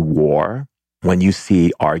you see war, when you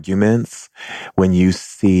see arguments, when you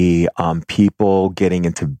see people getting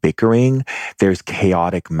into bickering. There's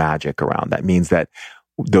chaotic magic around. That means that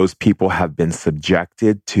those people have been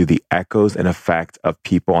subjected to the echoes and effect of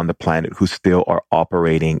people on the planet who still are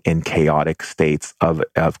operating in chaotic states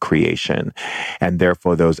of creation. And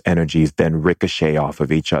therefore, those energies then ricochet off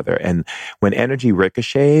of each other. And when energy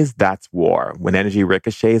ricochets, that's war. When energy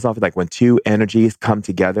ricochets off, like when two energies come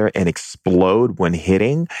together and explode when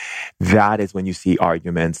hitting, that is when you see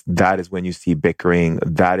arguments. That is when you see bickering.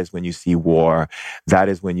 That is when you see war. That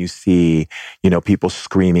is when you see, people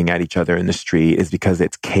screaming at each other in the street, is because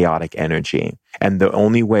it's chaotic energy. And the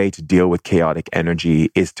only way to deal with chaotic energy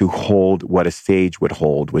is to hold what a sage would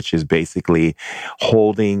hold, which is basically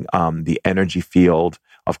holding the energy field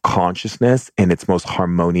of consciousness in its most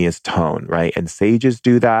harmonious tone, right? And sages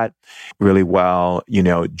do that really well.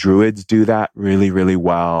 Druids do that really, really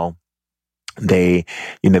well. They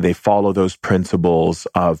follow those principles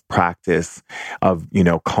of practice, of,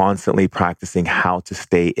 constantly practicing how to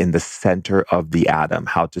stay in the center of the atom,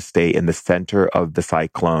 how to stay in the center of the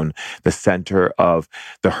cyclone, the center of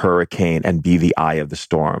the hurricane, and be the eye of the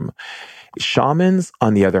storm. Shamans,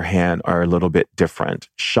 on the other hand, are a little bit different.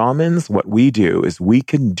 Shamans, what we do is we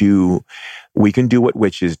can do what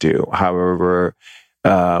witches do. However,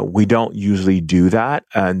 we don't usually do that.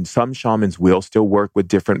 And some shamans will still work with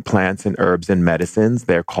different plants and herbs and medicines.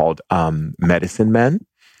 They're called medicine men.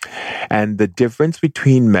 And the difference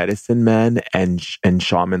between medicine men and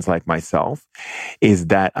shamans like myself is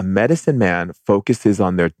that a medicine man focuses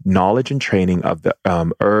on their knowledge and training of the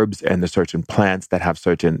herbs and the certain plants that have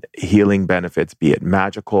certain healing benefits, be it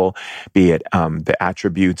magical, be it the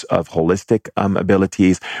attributes of holistic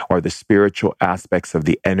abilities, or the spiritual aspects of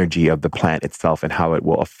the energy of the plant itself and how it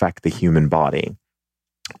will affect the human body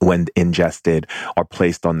when ingested or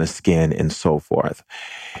placed on the skin and so forth.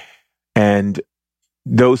 And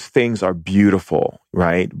those things are beautiful,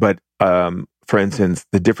 right? But for instance,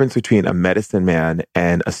 the difference between a medicine man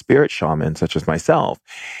and a spirit shaman, such as myself,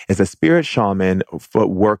 is a spirit shaman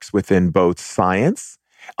works within both science,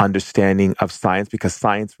 understanding of science, because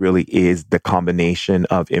science really is the combination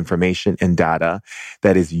of information and data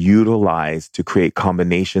that is utilized to create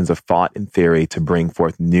combinations of thought and theory to bring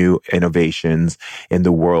forth new innovations in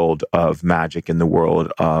the world of magic, in the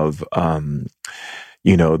world of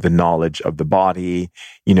the knowledge of the body,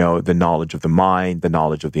 the knowledge of the mind, the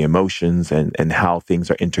knowledge of the emotions, and how things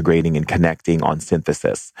are integrating and connecting on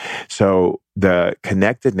synthesis. So the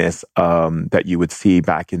connectedness that you would see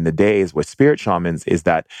back in the days with spirit shamans is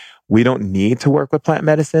that we don't need to work with plant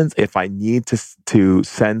medicines. If I need to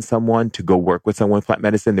send someone to go work with someone with plant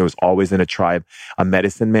medicine, there was always in a tribe a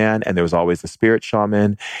medicine man, and there was always a spirit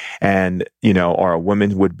shaman, and or a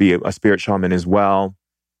woman would be a spirit shaman as well.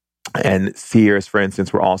 And seers, for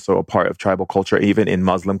instance, were also a part of tribal culture, even in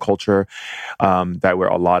Muslim culture. There were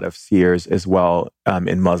a lot of seers as well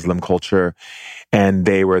in Muslim culture. And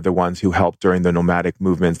they were the ones who helped during the nomadic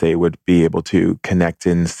movements. They would be able to connect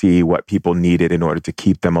and see what people needed in order to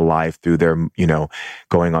keep them alive through their,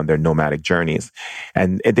 going on their nomadic journeys.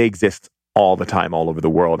 And they exist all the time, all over the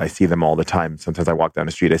world. I see them all the time. Sometimes I walk down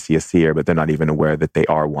the street, I see a seer, but they're not even aware that they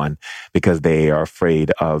are one, because they are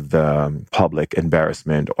afraid of the public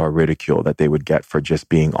embarrassment or ridicule that they would get for just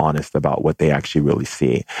being honest about what they actually really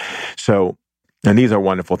see. So, and these are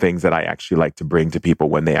wonderful things that I actually like to bring to people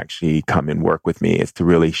when they actually come and work with me, is to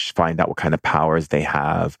really find out what kind of powers they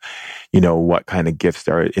have, what kind of gifts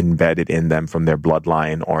are embedded in them from their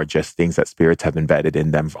bloodline, or just things that spirits have embedded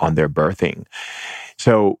in them on their birthing.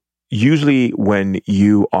 So, usually when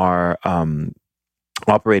you are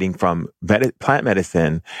operating from plant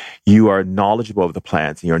medicine, you are knowledgeable of the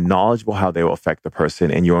plants, and you're knowledgeable how they will affect the person,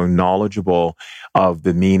 and you're knowledgeable of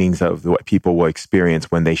the meanings of what people will experience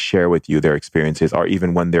when they share with you their experiences, or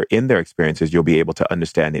even when they're in their experiences, you'll be able to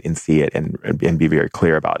understand it and see it and be very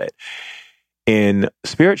clear about it. In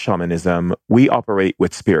spirit shamanism, we operate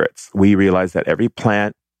with spirits. We realize that every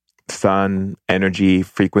plant sun, energy,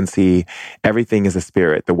 frequency, everything is a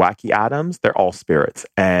spirit. The wacky atoms, they're all spirits.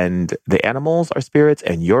 And the animals are spirits,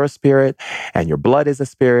 and you're a spirit, and your blood is a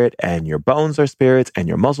spirit, and your bones are spirits, and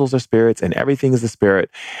your muscles are spirits, and everything is a spirit.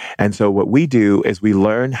 And so what we do is we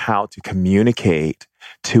learn how to communicate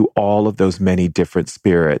to all of those many different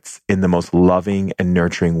spirits in the most loving and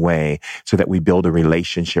nurturing way so that we build a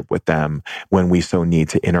relationship with them when we so need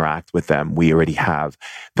to interact with them. We already have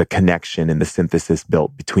the connection and the synthesis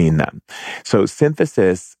built between them. So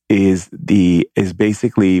synthesis is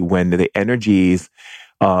basically when the energies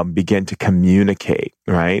begin to communicate,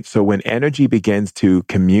 right? So when energy begins to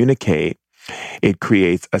communicate, it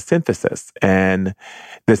creates a synthesis. And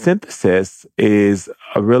the synthesis is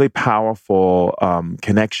a really powerful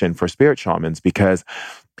connection for spirit shamans because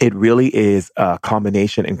it really is a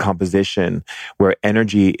combination and composition where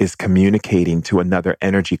energy is communicating to another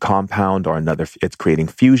energy compound or another. It's creating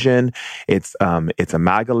fusion. It's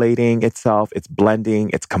amalgamating itself. It's blending.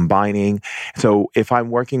 It's combining. So if I'm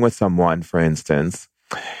working with someone, for instance,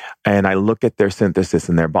 and I look at their synthesis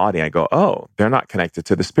in their body, I go, oh, they're not connected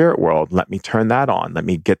to the spirit world. Let me turn that on. Let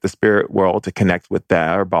me get the spirit world to connect with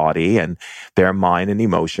their body and their mind and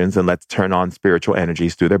emotions. And let's turn on spiritual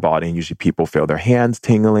energies through their body. And usually people feel their hands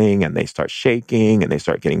tingling and they start shaking and they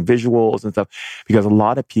start getting visuals and stuff because a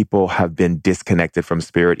lot of people have been disconnected from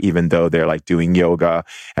spirit, even though they're like doing yoga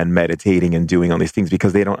and meditating and doing all these things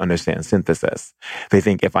because they don't understand synthesis. They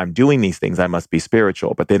think if I'm doing these things, I must be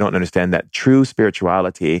spiritual, but they don't understand that true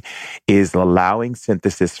spirituality is allowing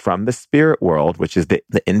synthesis from the spirit world, which is the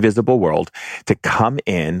invisible world, to come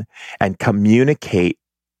in and communicate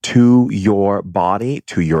to your body,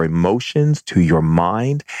 to your emotions, to your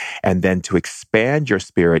mind, and then to expand your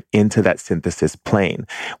spirit into that synthesis plane,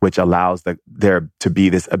 which allows there to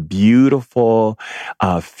be a beautiful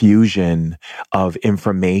fusion of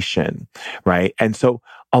information, right? And so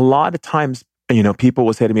a lot of times, people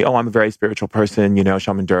will say to me, oh, I'm a very spiritual person,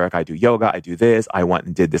 Shaman Durek, I do yoga, I do this, I went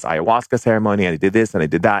and did this ayahuasca ceremony, and I did this and I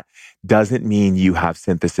did that. Doesn't mean you have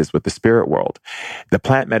synthesis with the spirit world. The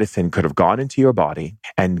plant medicine could have gone into your body,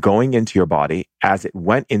 and going into your body, as it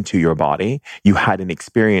went into your body, you had an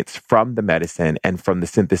experience from the medicine and from the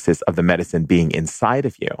synthesis of the medicine being inside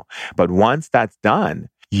of you. But once that's done,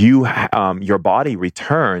 your body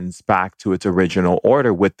returns back to its original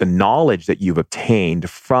order with the knowledge that you've obtained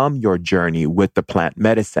from your journey with the plant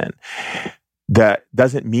medicine. That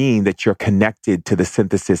doesn't mean that you're connected to the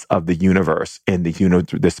synthesis of the universe and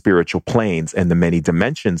the spiritual planes and the many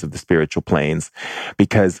dimensions of the spiritual planes,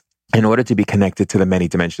 because in order to be connected to the many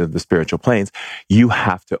dimensions of the spiritual planes, you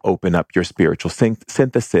have to open up your spiritual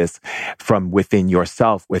synthesis from within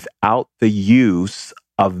yourself without the use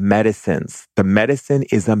of medicines. The medicine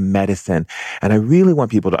is a medicine. And I really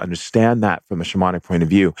want people to understand that from a shamanic point of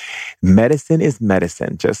view. Medicine is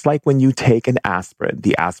medicine. Just like when you take an aspirin,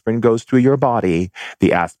 the aspirin goes through your body,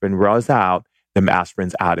 the aspirin rolls out, the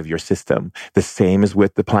aspirin's out of your system. The same is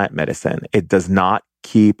with the plant medicine. It does not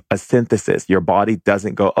keep a synthesis. Your body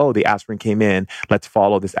doesn't go, oh, the aspirin came in, let's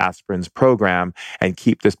follow this aspirin's program and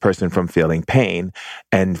keep this person from feeling pain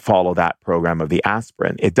and follow that program of the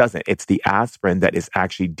aspirin. It doesn't. It's the aspirin that is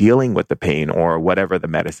actually dealing with the pain or whatever the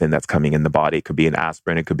medicine that's coming in the body. It could be an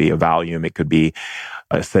aspirin, it could be a Valium, it could be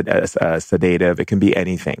a sedative, it can be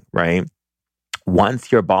anything, right?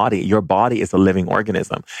 Once your body is a living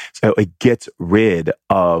organism. So it gets rid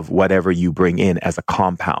of whatever you bring in as a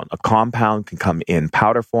compound. A compound can come in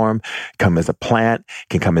powder form, come as a plant,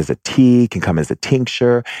 can come as a tea, can come as a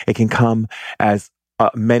tincture. It can come as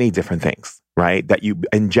many different things, right? That you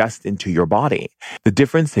ingest into your body. The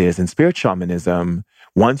difference is in spirit shamanism,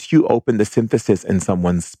 once you open the synthesis in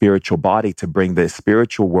someone's spiritual body to bring the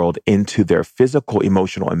spiritual world into their physical,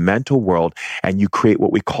 emotional, and mental world, and you create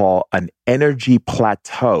what we call an energy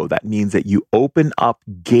plateau, that means that you open up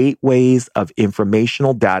gateways of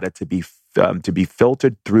informational data to be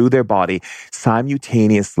filtered through their body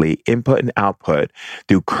simultaneously, input and output,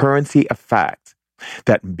 through currency effect,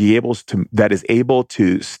 that is able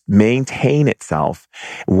to maintain itself.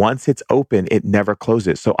 Once it's open, it never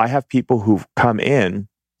closes. So I have people who've come in,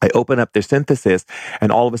 I open up their synthesis,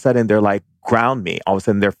 and all of a sudden they're like, ground me. All of a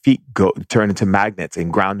sudden their feet turn into magnets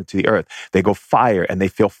and ground into the earth. They go fire and they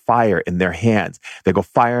feel fire in their hands. They go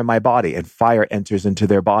fire in my body and fire enters into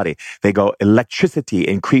their body. They go electricity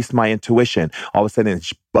increased my intuition. All of a sudden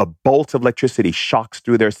a bolt of electricity shocks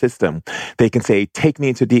through their system. They can say, take me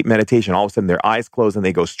into deep meditation. All of a sudden their eyes close and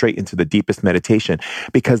they go straight into the deepest meditation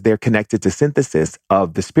because they're connected to synthesis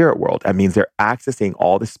of the spirit world. That means they're accessing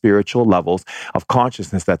all the spiritual levels of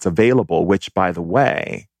consciousness that's available, which, by the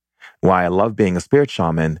way, why I love being a spirit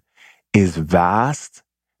shaman, is vast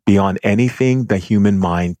beyond anything the human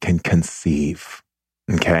mind can conceive.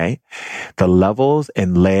 Okay? The levels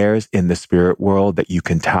and layers in the spirit world that you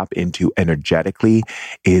can tap into energetically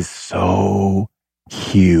is so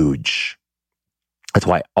huge. That's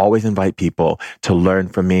why I always invite people to learn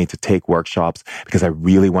from me, to take workshops, because I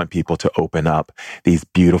really want people to open up these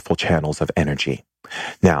beautiful channels of energy.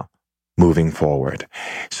 Now, moving forward.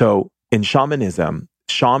 So in shamanism,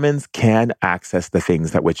 shamans can access the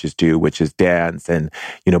things that witches do, which is dance and,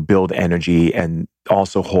 build energy and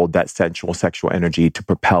also hold that sensual sexual energy to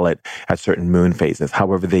propel it at certain moon phases.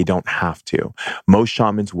 However, they don't have to. Most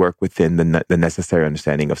shamans work within the necessary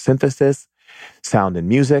understanding of synthesis, sound and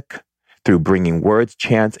music, through bringing words,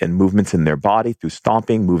 chants, and movements in their body, through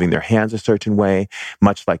stomping, moving their hands a certain way,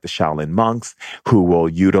 much like the Shaolin monks, who will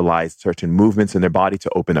utilize certain movements in their body to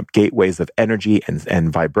open up gateways of energy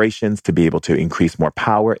and vibrations to be able to increase more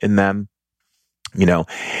power in them.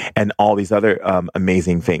 And all these other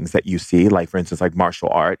amazing things that you see, like for instance, like martial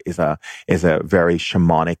art is a very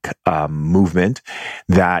shamanic movement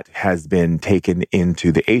that has been taken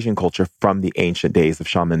into the Asian culture from the ancient days of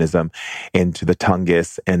shamanism into the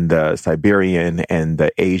Tungus and the Siberian and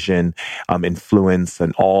the Asian influence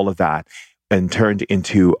and all of that, and turned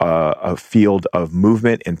into a field of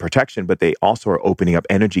movement and protection, but they also are opening up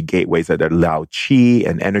energy gateways that allow chi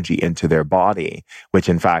and energy into their body, which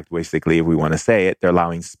in fact, basically, if we want to say it, they're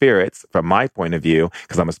allowing spirits, from my point of view,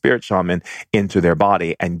 because I'm a spirit shaman, into their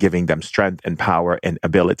body and giving them strength and power and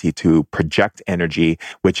ability to project energy,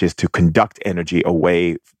 which is to conduct energy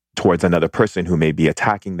away towards another person who may be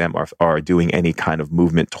attacking them or doing any kind of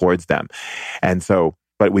movement towards them. And so,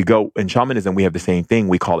 but we go in shamanism, we have the same thing.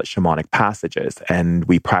 We call it shamanic passages, and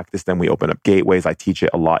we practice them. We open up gateways. I teach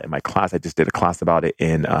it a lot in my class. I just did a class about it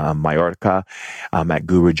in Mallorca at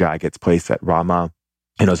Guru Jagat's place at Rama.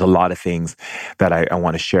 There's a lot of things that I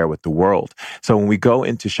want to share with the world. So when we go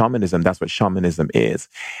into shamanism, that's what shamanism is.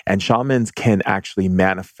 And shamans can actually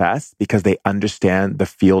manifest because they understand the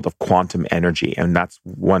field of quantum energy. And that's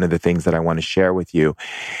one of the things that I want to share with you.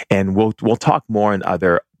 And we'll talk more in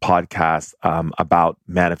other podcasts about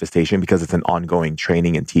manifestation because it's an ongoing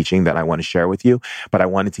training and teaching that I want to share with you. But I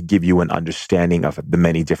wanted to give you an understanding of the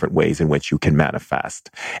many different ways in which you can manifest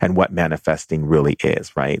and what manifesting really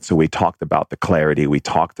is, right? So we talked about the clarity. We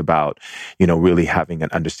talked about, really having an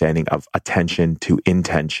understanding of attention to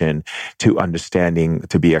intention, to understanding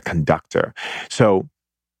to be a conductor. So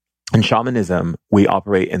in shamanism, we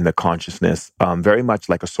operate in the consciousness very much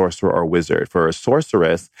like a sorcerer or a wizard. For a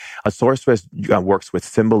sorceress works with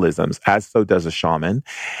symbolisms, as so does a shaman,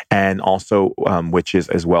 and also witches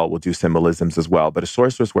as well will do symbolisms as well. But a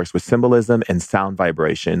sorceress works with symbolism and sound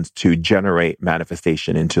vibrations to generate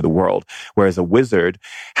manifestation into the world, whereas a wizard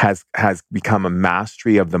has become a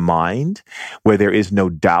mastery of the mind, where there is no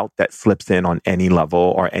doubt that slips in on any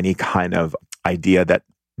level or any kind of idea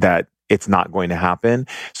that it's not going to happen.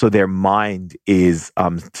 So their mind is,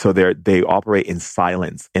 they operate in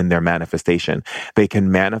silence in their manifestation. They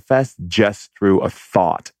can manifest just through a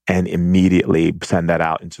thought and immediately send that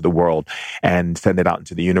out into the world and send it out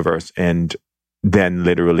into the universe. And then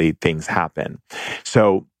literally things happen.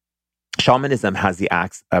 So shamanism has the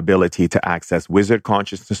ability to access wizard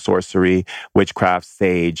consciousness, sorcery, witchcraft,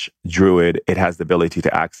 sage, druid. It has the ability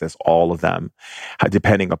to access all of them,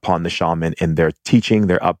 depending upon the shaman in their teaching,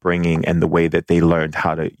 their upbringing, and the way that they learned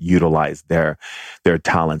how to utilize their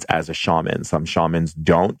talents as a shaman. Some shamans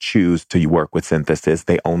don't choose to work with synthesis.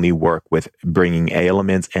 They only work with bringing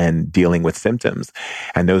ailments and dealing with symptoms.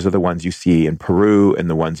 And those are the ones you see in Peru and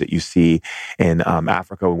the ones that you see in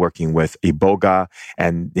Africa, working with iboga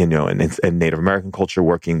and, in Native American culture,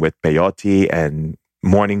 working with peyote and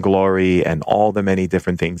morning glory and all the many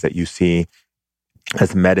different things that you see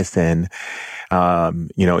as medicine.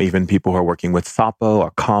 Even people who are working with sapo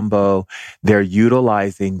or kambo, they're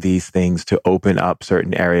utilizing these things to open up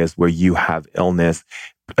certain areas where you have illness,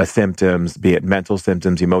 symptoms, be it mental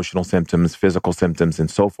symptoms, emotional symptoms, physical symptoms, and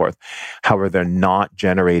so forth. However, they're not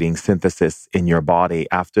generating synthesis in your body.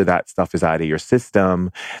 After that stuff is out of your system,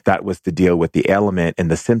 that was to deal with the ailment and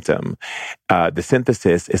the symptom. The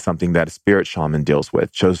synthesis is something that a spirit shaman deals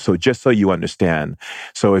with. So just so you understand,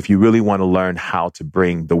 so if you really want to learn how to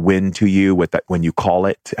bring the wind to you with that, when you call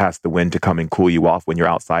it, to ask the wind to come and cool you off when you're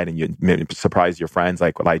outside and you surprise your friends,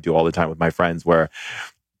 like what I do all the time with my friends, where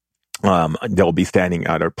they'll be standing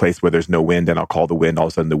at a place where there's no wind, and I'll call the wind. All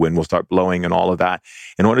of a sudden, the wind will start blowing and all of that.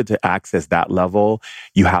 In order to access that level,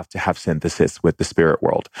 you have to have synthesis with the spirit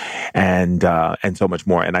world, and so much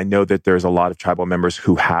more. And I know that there's a lot of tribal members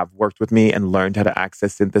who have worked with me and learned how to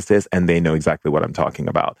access synthesis, and they know exactly what I'm talking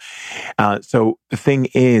about. So the thing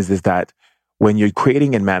is that when you're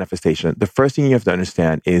creating in manifestation, the first thing you have to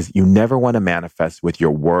understand is you never want to manifest with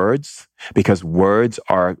your words, because words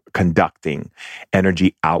are conducting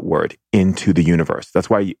energy outward into the universe.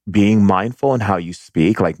 That's why being mindful in how you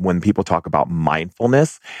speak, like when people talk about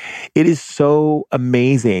mindfulness, it is so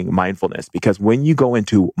amazing, mindfulness, because when you go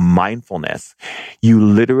into mindfulness, you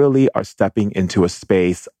literally are stepping into a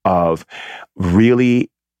space of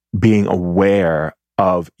really being aware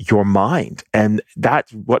of your mind. And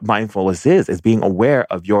that's what mindfulness is being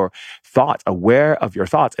aware of your thoughts,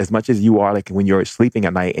 as much as you are like when you're sleeping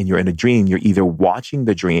at night and you're in a dream, you're either watching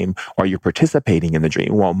the dream or you're participating in the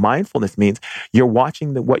dream. Well, mindfulness means you're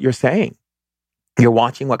watching what you're saying. You're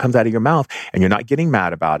watching what comes out of your mouth, and you're not getting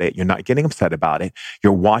mad about it. You're not getting upset about it.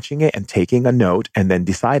 You're watching it and taking a note and then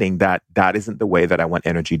deciding that that isn't the way that I want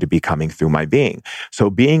energy to be coming through my being. So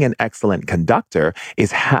being an excellent conductor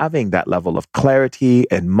is having that level of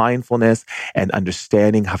clarity and mindfulness and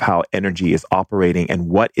understanding of how energy is operating and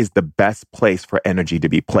what is the best place for energy to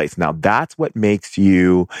be placed. Now, that's what makes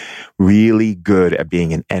you really good at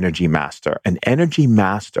being an energy master. An energy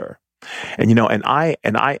master. And,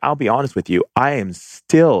 I'll be honest with you, I am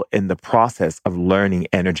still in the process of learning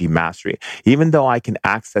energy mastery. Even though I can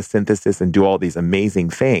access synthesis and do all these amazing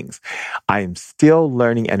things, I am still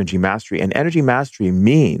learning energy mastery. And energy mastery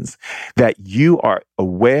means that you are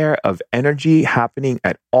aware of energy happening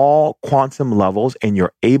at all quantum levels, and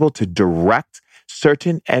you're able to direct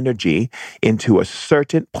certain energy into a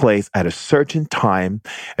certain place at a certain time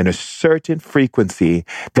and a certain frequency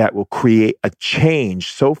that will create a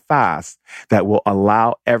change so fast that will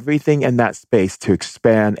allow everything in that space to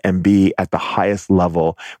expand and be at the highest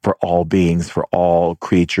level for all beings, for all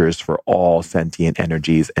creatures, for all sentient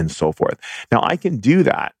energies, and so forth. Now, I can do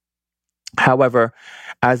that. However,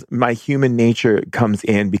 as my human nature comes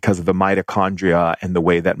in because of the mitochondria and the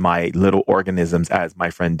way that my little organisms, as my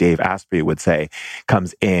friend Dave Asprey would say,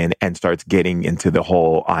 comes in and starts getting into the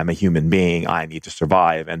whole, I'm a human being, I need to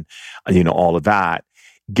survive, and, all of that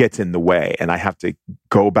gets in the way. And I have to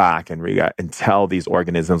go back and tell these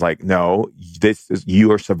organisms like, no, you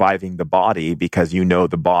are surviving the body because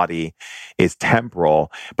the body is temporal,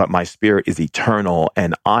 but my spirit is eternal,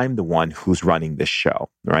 and I'm the one who's running this show,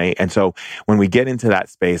 right? And so when we get into that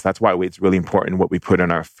space, that's why it's really important what we put in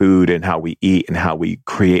our food and how we eat and how we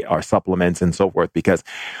create our supplements and so forth, because,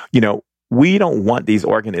 we don't want these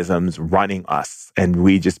organisms running us and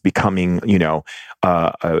we just becoming,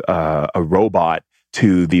 a robot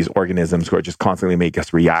to these organisms who are just constantly make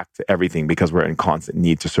us react to everything because we're in constant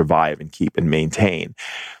need to survive and keep and maintain.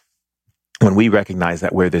 When we recognize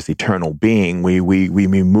that we're this eternal being, we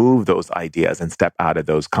remove those ideas and step out of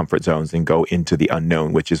those comfort zones and go into the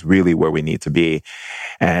unknown, which is really where we need to be.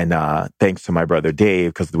 And thanks to my brother Dave,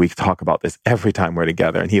 because we talk about this every time we're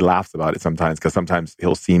together, and he laughs about it sometimes, because sometimes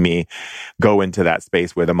he'll see me go into that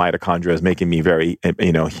space where the mitochondria is making me very,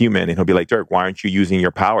 human, and he'll be like, Dirk, why aren't you using your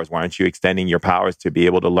powers? Why aren't you extending your powers to be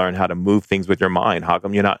able to learn how to move things with your mind? How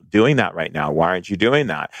come you're not doing that right now? Why aren't you doing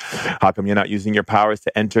that? How come you're not using your powers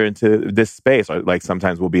to enter into this space? Or like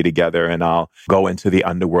sometimes we'll be together and I'll go into the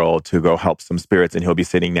underworld to go help some spirits, and he'll be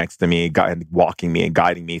sitting next to me, walking me and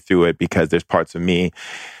guiding me through it, because there's parts of me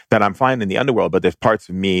that I'm fine in the underworld, but there's parts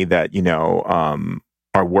of me that,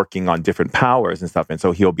 are working on different powers and stuff. And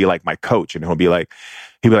so he'll be like my coach, and he'll be like,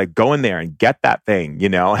 go in there and get that thing,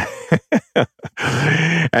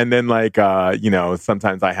 And then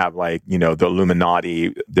sometimes I have the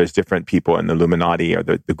Illuminati, there's different people in the Illuminati, or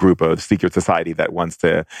the group of the secret society that wants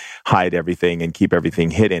to hide everything and keep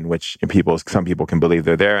everything hidden, which some people can believe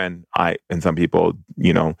they're there, and some people,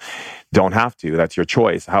 don't have to. That's your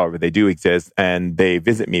choice. However, they do exist, and they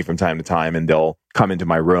visit me from time to time, and they'll come into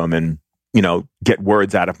my room and get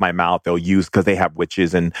words out of my mouth they'll use, because they have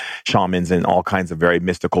witches and shamans and all kinds of very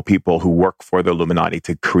mystical people who work for the Illuminati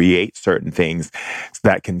to create certain things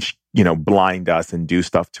that can blind us and do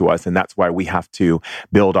stuff to us. And that's why we have to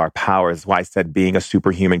build our powers. That's why I said being a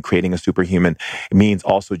superhuman, creating a superhuman, it means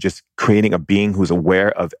also just creating a being who's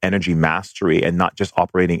aware of energy mastery and not just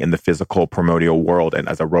operating in the physical primordial world and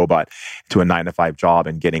as a robot to a 9-to-5 job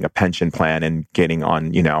and getting a pension plan and getting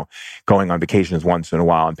on, going on vacations once in a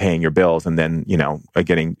while and paying your bills, and then,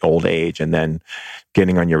 getting old age and then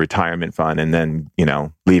getting on your retirement fund and then,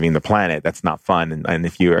 leaving the planet. That's not fun. And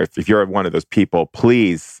if you're one of those people,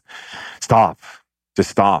 please stop.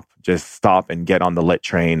 Just stop and get on the lit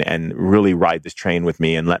train and really ride this train with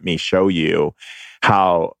me, and let me show you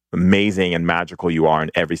how amazing and magical you are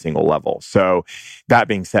in every single level. So that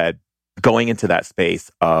being said, going into that space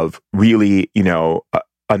of really,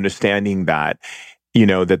 understanding that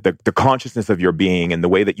that the consciousness of your being and the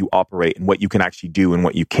way that you operate and what you can actually do and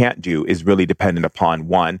what you can't do is really dependent upon,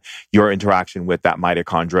 one, your interaction with that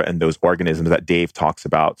mitochondria and those organisms that Dave talks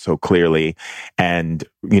about so clearly. And,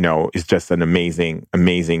 is just an amazing,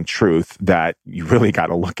 amazing truth that you really got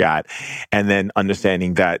to look at. And then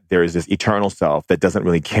understanding that there is this eternal self that doesn't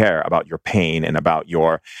really care about your pain and about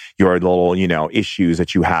your little, issues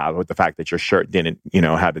that you have with the fact that your shirt didn't,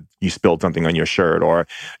 you spilled something on your shirt, or,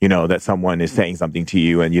 that someone is saying something to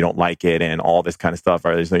you and you don't like it and all this kind of stuff,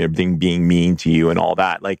 or there's being mean to you and all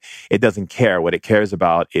that. Like, it doesn't care. What it cares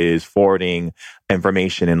about is forwarding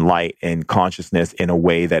information and light and consciousness in a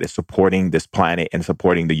way that is supporting this planet and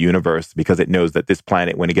supporting the universe, because it knows that this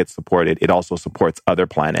planet, when it gets supported, it also supports other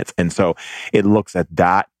planets. And so it looks at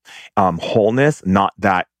that wholeness, not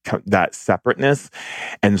that separateness.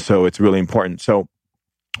 And so it's really important. So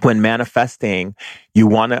when manifesting, you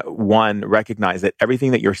want to, one, recognize that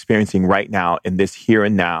everything that you're experiencing right now in this here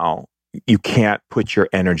and now, you can't put your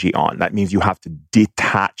energy on. That means you have to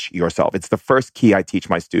detach yourself. It's the first key I teach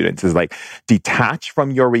my students, is like, detach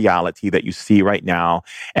from your reality that you see right now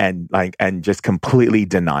and just completely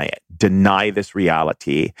deny it. Deny this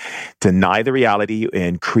reality. Deny the reality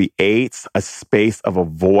and create a space of a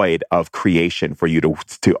void of creation for you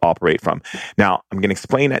to operate from. Now, I'm going to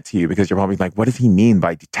explain that to you, because you're probably like, what does he mean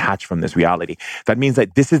by detach from this reality? That means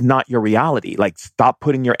that this is not your reality. Like, stop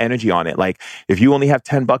putting your energy on it. Like, if you only have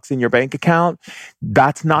 $10 in your bank account,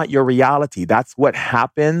 that's not your reality. That's what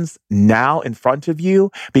happens now in front of you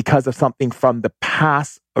because of something from the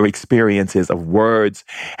past, or experiences of words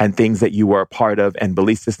and things that you were a part of, and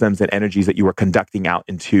belief systems and energies that you were conducting out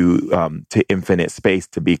into to infinite space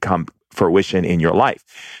to become fruition in your life.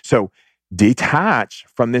 So detach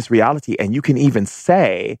from this reality. And you can even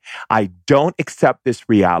say, I don't accept this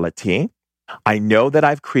reality. I know that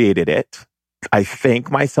I've created it. I thank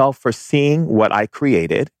myself for seeing what I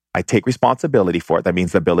created. I take responsibility for it. That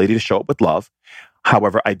means the ability to show up with love.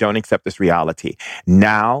 However, I don't accept this reality.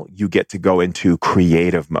 Now you get to go into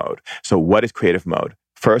creative mode. So what is creative mode?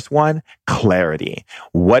 First one, clarity.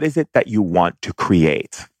 What is it that you want to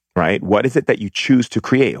create? Right? What is it that you choose to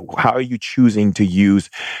create? How are you choosing to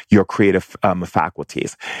use your creative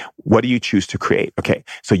faculties? What do you choose to create? Okay,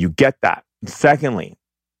 so you get that. Secondly,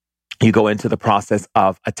 you go into the process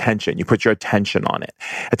of attention. You put your attention on it.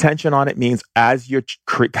 Attention on it means as you're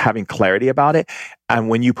having clarity about it, and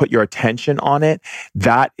when you put your attention on it,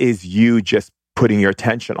 that is you just putting your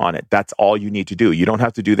attention on it. That's all you need to do. You don't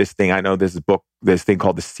have to do this thing. I know there's this thing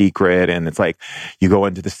called The Secret, and it's like you go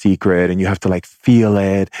into The Secret and you have to like feel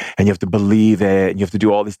it and you have to believe it and you have to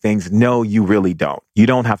do all these things. No, you really don't. You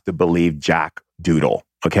don't have to believe jack doodle.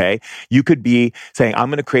 Okay. You could be saying, I'm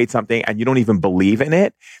going to create something, and you don't even believe in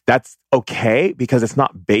it. That's okay, because it's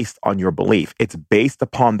not based on your belief. It's based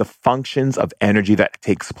upon the functions of energy that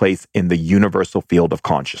takes place in the universal field of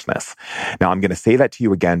consciousness. Now, I'm going to say that to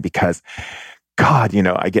you again, because God,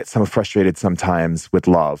 I get so frustrated sometimes with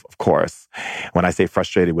love, of course. When I say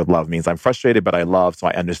frustrated with love, means I'm frustrated, but I love, so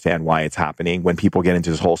I understand why it's happening. When people get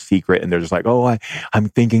into this whole secret and they're just like, oh, I'm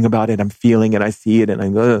thinking about it, I'm feeling it, I see it, and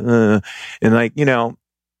I'm, and like,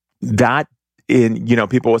 that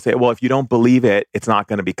people will say, well, if you don't believe it, it's not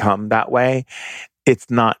going to become that way.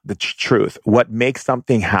 It's not the truth. What makes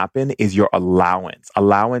something happen is your allowance.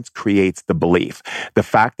 Allowance creates the belief. The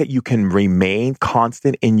fact that you can remain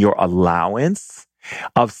constant in your allowance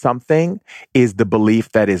of something is the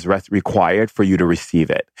belief that is required for you to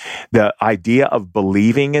receive it. The idea of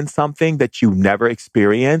believing in something that you never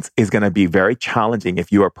experienced is going to be very challenging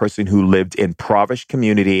if you are a person who lived in impoverished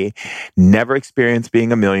community, never experienced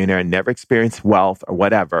being a millionaire, never experienced wealth or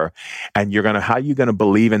whatever. And how are you going to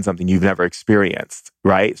believe in something you've never experienced,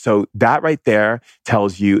 right? So that right there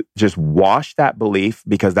tells you, just wash that belief,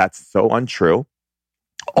 because that's so untrue.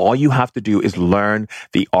 All you have to do is learn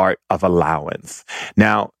the art of allowance.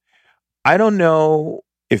 Now, I don't know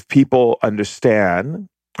if people understand,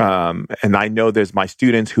 and I know there's my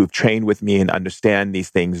students who've trained with me and understand these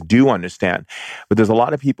things, do understand, but there's a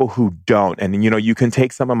lot of people who don't. And, you can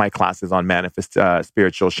take some of my classes on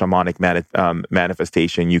spiritual shamanic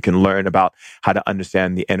manifestation. You can learn about how to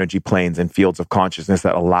understand the energy planes and fields of consciousness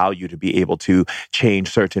that allow you to be able to change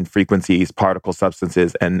certain frequencies, particle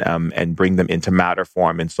substances, and bring them into matter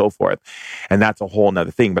form and so forth. And that's a whole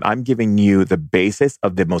nother thing. But I'm giving you the basis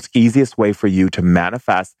of the most easiest way for you to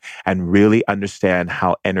manifest and really understand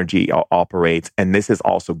how energy operates. And this is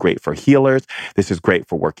also great for healers. This is great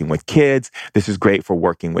for working with kids. This is great for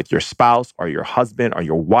working with your spouse or your husband or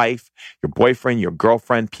your wife, your boyfriend, your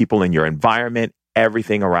girlfriend, people in your environment,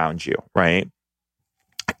 everything around you, right?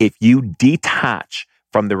 If you detach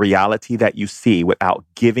from the reality that you see without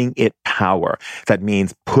giving it power. That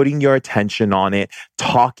means putting your attention on it,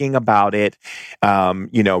 talking about it,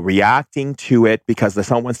 reacting to it because if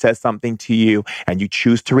someone says something to you and you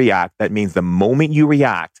choose to react, that means the moment you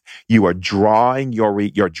react, you are drawing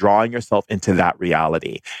you're drawing yourself into that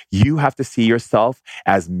reality. You have to see yourself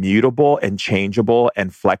as mutable and changeable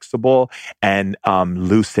and flexible and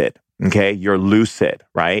lucid. Okay, you're lucid,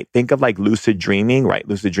 right? Think of like lucid dreaming, right?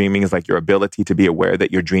 Lucid dreaming is like your ability to be aware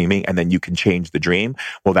that you're dreaming and then you can change the dream.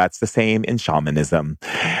 Well, that's the same in shamanism.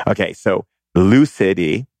 Okay, so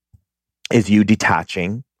lucidity is you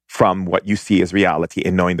detaching from what you see as reality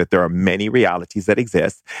and knowing that there are many realities that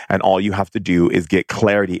exist and all you have to do is get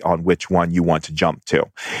clarity on which one you want to jump to.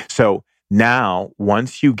 So now,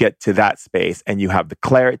 once you get to that space and you have the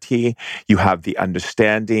clarity, you have the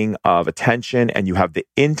understanding of attention, and you have the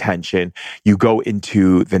intention, you go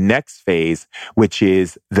into the next phase, which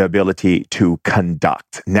is the ability to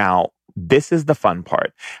conduct. Now, this is the fun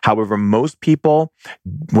part. However, most people,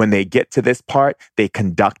 when they get to this part, they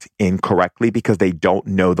conduct incorrectly because they don't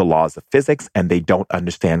know the laws of physics and they don't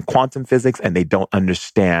understand quantum physics and they don't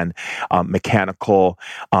understand mechanical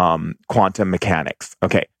quantum mechanics.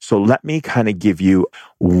 Okay, so let me kind of give you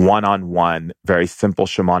one-on-one, very simple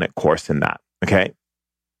shamanic course in that. Okay,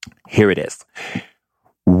 here it is.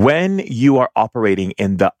 When you are operating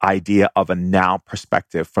in the idea of a now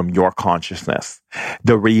perspective from your consciousness,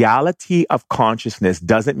 the reality of consciousness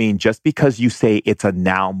doesn't mean just because you say it's a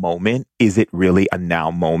now moment, is it really a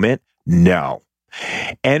now moment? No.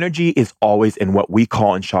 Energy is always in what we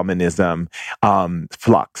call in shamanism,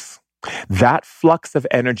 flux. That flux of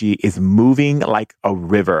energy is moving like a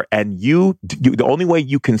river. And the only way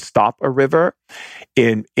you can stop a river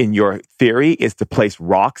in your theory is to place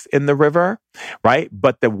rocks in the river, right?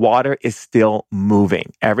 But the water is still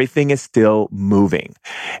moving. Everything is still moving.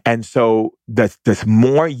 And so the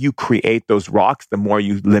more you create those rocks, the more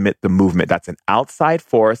you limit the movement. That's an outside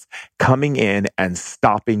force coming in and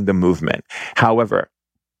stopping the movement. However,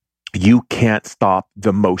 you can't stop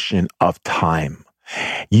the motion of time.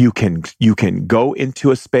 You can go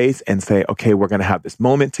into a space and say, okay, we're going to have this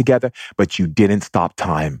moment together, but you didn't stop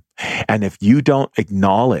time. And if you don't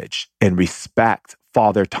acknowledge and respect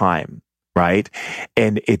Father Time, right,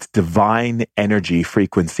 and its divine energy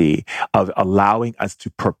frequency of allowing us to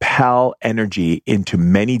propel energy into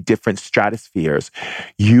many different stratospheres,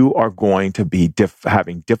 you are going to be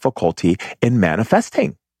having difficulty in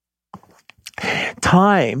manifesting.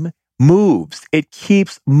 Time moves. It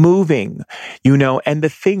keeps moving, and the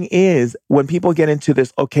thing is, when people get into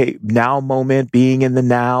this, okay, now moment, being in the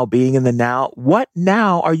now, what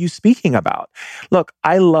now are you speaking about? Look,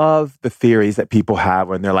 I love the theories that people have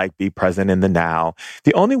when they're like, be present in the now.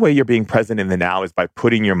 The only way you're being present in the now is by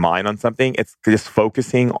putting your mind on something. It's just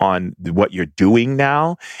focusing on what you're doing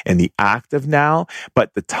now and the act of now,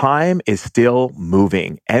 but the time is still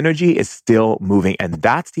moving. Energy is still moving, and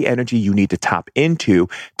that's the energy you need to tap into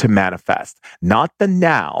to manifest, not the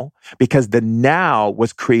now, because the now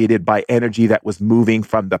was created by energy that was moving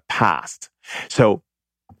from the past. So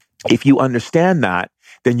if you understand that,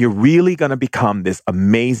 then you're really going to become this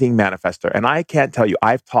amazing manifester. And I can't tell you,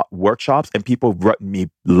 I've taught workshops and people have written me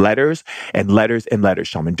letters and letters and letters.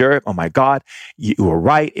 Shaman Durek, oh my God, you were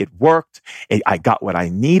right. It worked. I got what I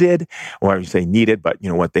needed, or you say needed, but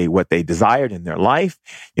what they desired in their life,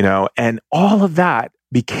 and all of that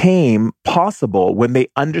became possible when they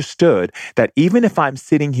understood that even if I'm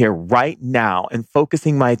sitting here right now and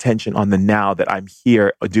focusing my attention on the now that I'm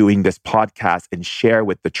here doing this podcast and share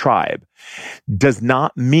with the tribe, does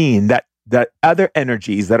not mean that other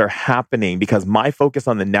energies that are happening, because my focus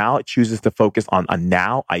on the now, it chooses to focus on a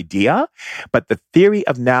now idea, but the theory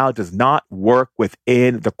of now does not work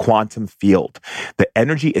within the quantum field. The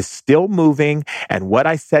energy is still moving, and what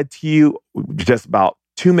I said to you just about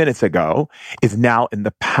 2 minutes ago is now in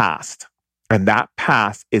the past. And that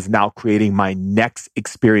past is now creating my next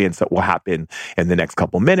experience that will happen in the next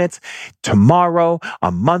couple minutes, tomorrow,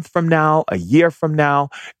 a month from now, a year from now.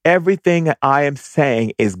 Everything that I am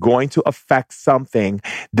saying is going to affect something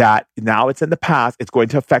that now it's in the past. It's going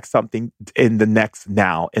to affect something in the next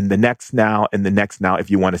now, in the next now, in the next now,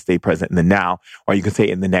 if you want to stay present in the now, or you can say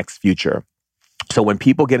in the next future. So when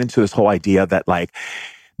people get into this whole idea that like,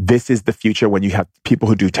 this is the future, when you have people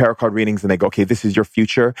who do tarot card readings and they go, okay, this is your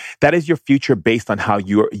future. That is your future based on how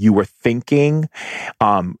you were thinking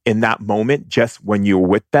in that moment, just when you were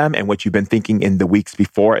with them, and what you've been thinking in the weeks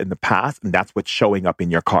before in the past. And that's what's showing up in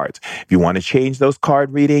your cards. If you want to change those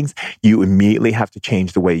card readings, you immediately have to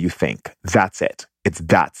change the way you think. That's it. It's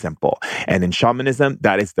that simple. And in shamanism,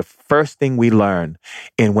 that is the first thing we learn.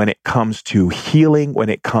 And when it comes to healing, when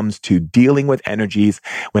it comes to dealing with energies,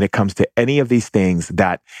 when it comes to any of these things,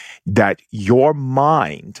 that your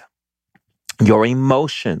mind, your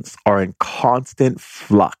emotions are in constant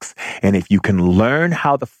flux. And if you can learn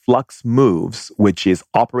how the flux moves, which is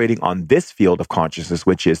operating on this field of consciousness,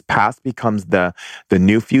 which is past becomes the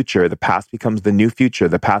new future, the past becomes the new future,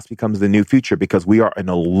 the past becomes the new future, because we are in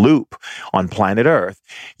a loop on planet Earth,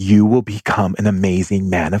 you will become an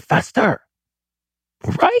amazing manifester.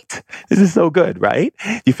 Right? This is so good, right?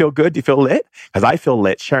 Do you feel good? Do you feel lit? Because I feel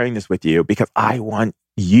lit sharing this with you, because I want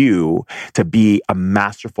you to be a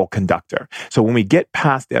masterful conductor. So when we get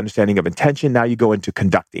past the understanding of intention, now you go into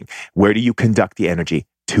conducting. Where do you conduct the energy?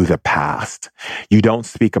 To the past. You don't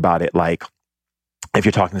speak about it like, if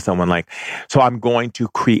you're talking to someone like, so I'm going to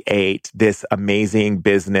create this amazing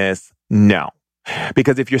business. No.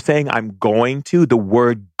 Because if you're saying I'm going to, the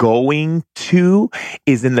word going to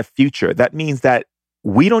is in the future. That means that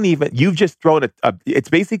you've just thrown it's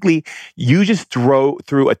basically, you just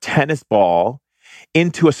threw a tennis ball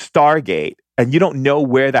into a stargate, and you don't know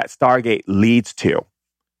where that stargate leads to.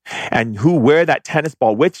 And where that tennis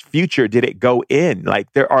ball, which future did it go in?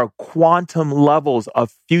 Like, there are quantum levels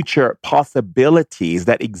of future possibilities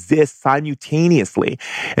that exist simultaneously.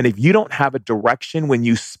 And if you don't have a direction when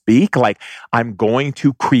you speak, like, I'm going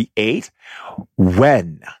to create,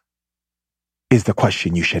 when is the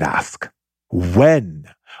question you should ask? When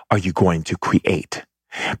are you going to create?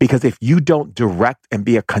 Because if you don't direct and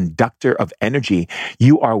be a conductor of energy,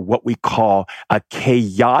 you are what we call a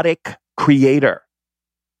chaotic creator.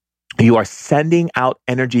 You are sending out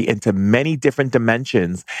energy into many different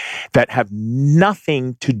dimensions that have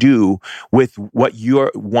nothing to do with what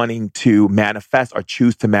you're wanting to manifest or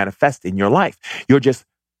choose to manifest in your life. You're just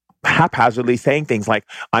haphazardly saying things like,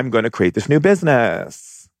 I'm going to create this new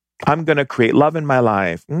business. I'm going to create love in my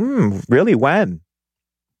life. Really? When?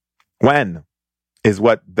 When is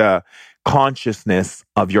what the consciousness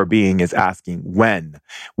of your being is asking. When?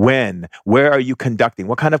 Where are you conducting?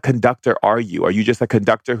 What kind of conductor are you? Are you just a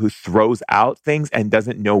conductor who throws out things and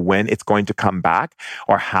doesn't know when it's going to come back,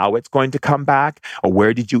 or how it's going to come back, or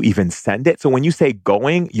where did you even send it? So when you say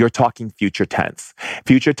going, you're talking future tense.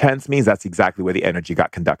 Future tense means that's exactly where the energy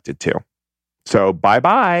got conducted to. So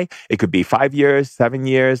bye-bye. It could be 5 years, 7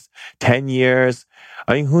 years, 10 years.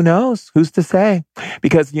 I mean, who knows? Who's to say?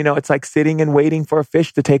 Because, it's like sitting and waiting for a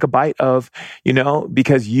fish to take a bite of,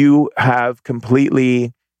 because you have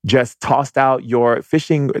completely just tossed out your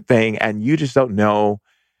fishing thing, and you just don't know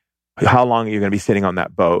how long you're going to be sitting on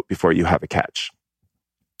that boat before you have a catch,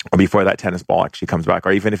 or before that tennis ball actually comes back.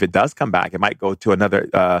 Or even if it does come back, it might go to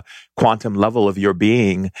another quantum level of your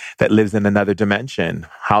being that lives in another dimension.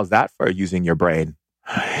 How's that for using your brain?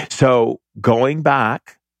 So going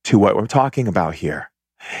back to what we're talking about here,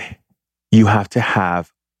 you have to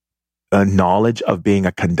have a knowledge of being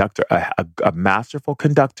a conductor. A masterful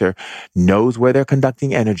conductor knows where they're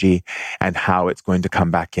conducting energy and how it's going to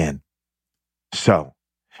come back in. So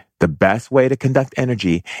the best way to conduct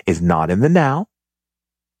energy is not in the now.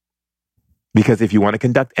 Because if you want to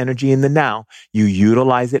conduct energy in the now, you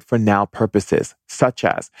utilize it for now purposes, such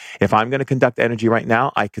as, if I'm going to conduct energy right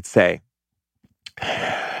now, I could say,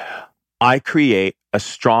 I create a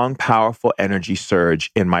strong, powerful energy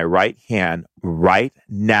surge in my right hand right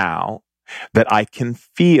now that I can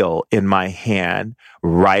feel in my hand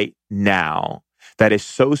right now, that is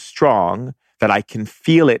so strong that I can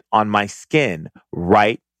feel it on my skin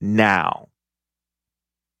right now.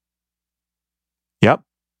 Yep,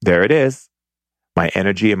 there it is. My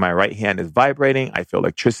energy in my right hand is vibrating. I feel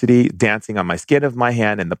electricity dancing on my skin of my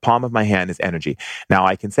hand, and the palm of my hand is energy. Now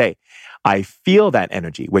I can say, I feel that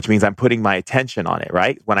energy, which means I'm putting my attention on it,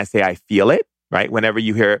 right? When I say I feel it, right? Whenever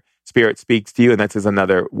you hear spirit speaks to you, and this is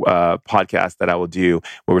another podcast that I will do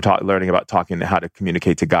where we're learning about talking how to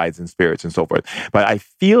communicate to guides and spirits and so forth. But I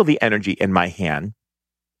feel the energy in my hand,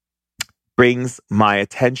 brings my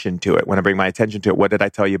attention to it. When I bring my attention to it, what did I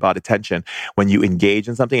tell you about attention? When you engage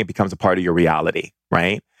in something, it becomes a part of your reality,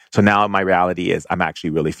 right? So now my reality is I'm actually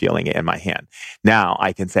really feeling it in my hand. Now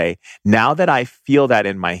I can say, now that I feel that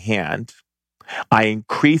in my hand, I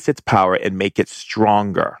increase its power and make it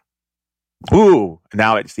stronger. Ooh,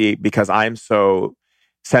 now because I'm so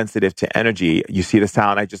sensitive to energy, you see the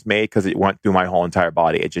sound I just made because it went through my whole entire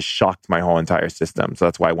body. It just shocked my whole entire system. So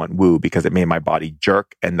that's why I went woo, because it made my body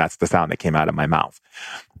jerk, and that's the sound that came out of my mouth.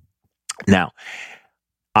 Now,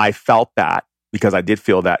 I felt that because I did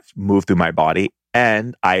feel that move through my body,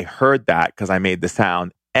 and I heard that because I made the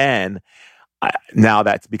sound, and now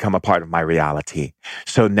that's become a part of my reality.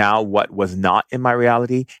 So now what was not in my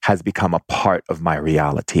reality has become a part of my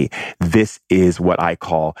reality. This is what I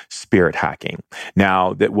call spirit hacking.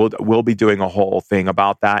 Now that we'll be doing a whole thing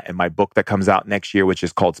about that in my book that comes out next year, which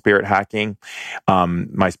is called Spirit Hacking.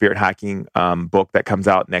 My spirit hacking book that comes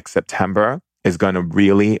out next September is going to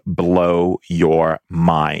really blow your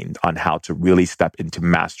mind on how to really step into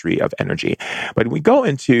mastery of energy. But we go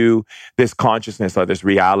into this consciousness or this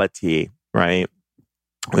reality, right?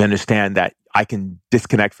 We understand that I can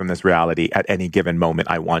disconnect from this reality at any given moment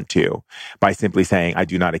I want to by simply saying, I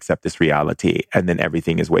do not accept this reality. And then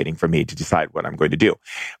everything is waiting for me to decide what I'm going to do.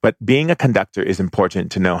 But being a conductor is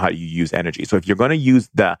important to know how you use energy. So if you're going to use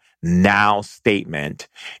the now statement,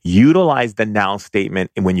 utilize the now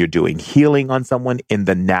statement when you're doing healing on someone in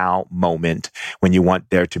the now moment, when you want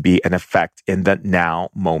there to be an effect in the now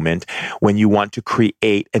moment, when you want to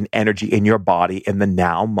create an energy in your body in the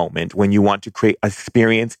now moment, when you want to create an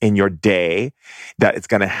experience in your day that it's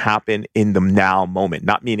going to happen in the now moment.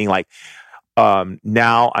 Not meaning like,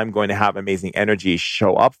 now I'm going to have amazing energy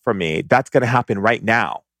show up for me. That's going to happen right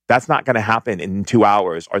now. That's not going to happen in 2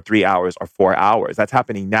 hours or 3 hours or 4 hours. That's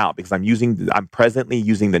happening now because I'm presently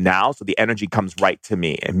using the now. So the energy comes right to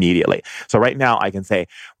me immediately. So right now I can say,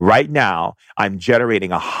 right now I'm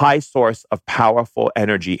generating a high source of powerful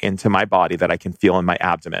energy into my body that I can feel in my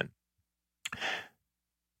abdomen.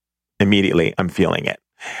 Immediately I'm feeling it.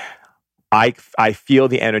 I feel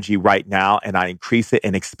the energy right now and I increase it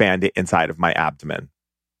and expand it inside of my abdomen.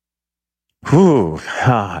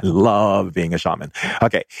 I love being a shaman.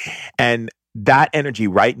 Okay. And that energy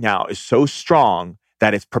right now is so strong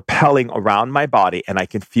that it's propelling around my body and I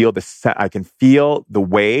can feel the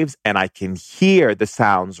waves and I can hear the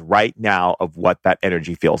sounds right now of what that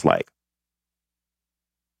energy feels like.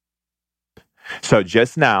 So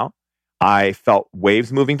just now, I felt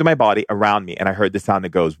waves moving through my body around me and I heard the sound that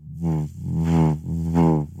goes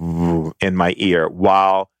in my ear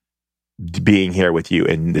while being here with you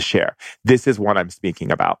in the share. This is what I'm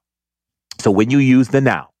speaking about. So when you use the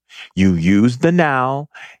now, you use the now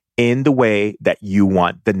in the way that you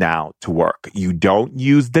want the now to work. You don't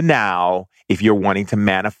use the now if you're wanting to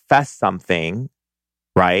manifest something,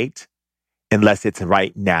 right? Unless it's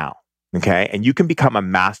right now. Okay. And you can become a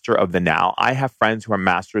master of the now. I have friends who are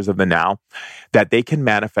masters of the now that they can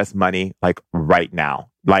manifest money like right now.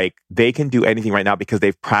 Like they can do anything right now because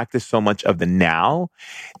they've practiced so much of the now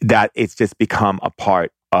that it's just become a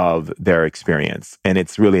part of their experience. And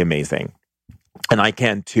it's really amazing. And I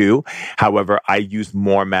can too. However, I use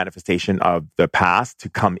more manifestation of the past to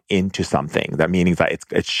come into something. That means that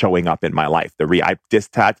it's showing up in my life. I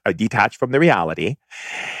detach from the reality.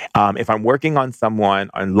 If I'm working on someone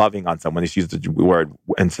and loving on someone, let's use the word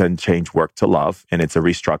and then change work to love. And it's a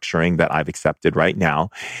restructuring that I've accepted right now.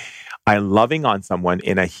 I'm loving on someone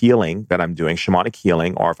in a healing that I'm doing, shamanic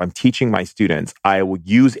healing, or if I'm teaching my students, I will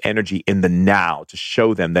use energy in the now to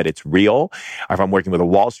show them that it's real. Or if I'm working with a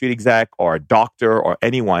Wall Street exec or a doctor or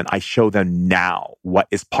anyone, I show them now what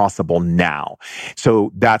is possible now.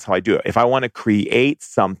 So that's how I do it. If I want to create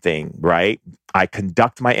something, right, I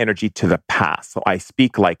conduct my energy to the past. So I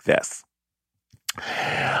speak like this.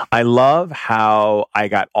 I love how I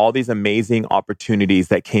got all these amazing opportunities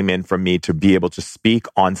that came in for me to be able to speak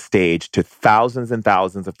on stage to thousands and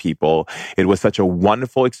thousands of people. It was such a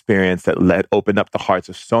wonderful experience that opened up the hearts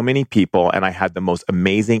of so many people, and I had the most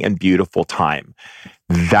amazing and beautiful time.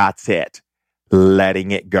 That's it.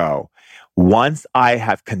 Letting it go. Once I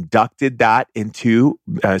have conducted that into,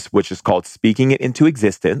 which is called speaking it into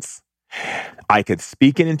existence, I could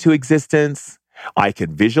speak it into existence. I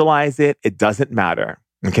could visualize it. It doesn't matter.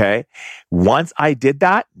 Okay. Once I did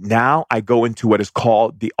that, now I go into what is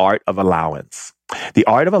called the art of allowance. The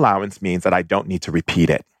art of allowance means that I don't need to repeat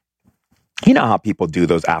it. You know how people do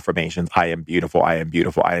those affirmations. I am beautiful. I am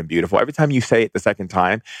beautiful. I am beautiful. Every time you say it the second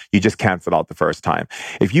time, you just cancel out the first time.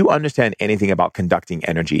 If you understand anything about conducting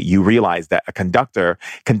energy, you realize that a conductor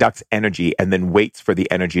conducts energy and then waits for the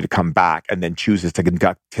energy to come back and then chooses to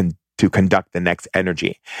conduct the next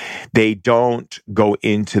energy. They don't go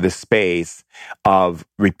into the space of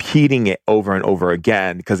repeating it over and over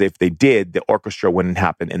again, because if they did, the orchestra wouldn't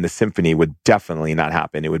happen and the symphony would definitely not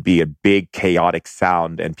happen. It would be a big chaotic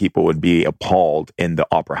sound and people would be appalled in the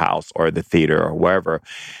opera house or the theater or wherever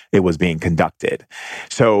it was being conducted.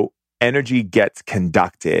 So energy gets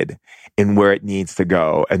conducted in where it needs to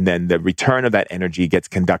go, and then the return of that energy gets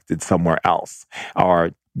conducted somewhere else,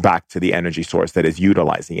 or back to the energy source that is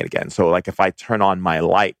utilizing it again. So like if I turn on my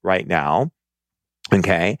light right now,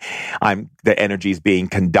 Okay. The energy is being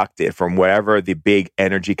conducted from wherever the big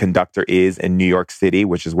energy conductor is in New York City,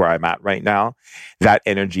 which is where I'm at right now. That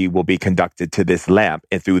energy will be conducted to this lamp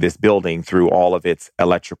and through this building, through all of its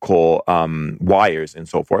electrical wires and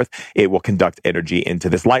so forth. It will conduct energy into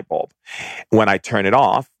this light bulb. When I turn it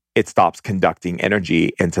off, it stops conducting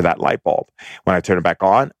energy into that light bulb. When I turn it back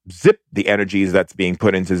on, zip, the energy that's being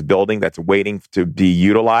put into this building that's waiting to be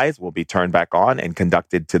utilized will be turned back on and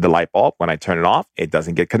conducted to the light bulb. When I turn it off, it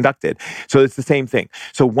doesn't get conducted. So it's the same thing.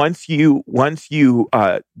 So once you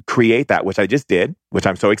create that, which I just did, which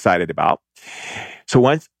I'm so excited about. So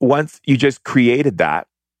once you just created that,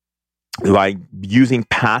 like using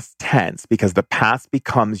past tense, because the past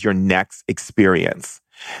becomes your next experience.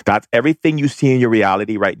 That's everything you see in your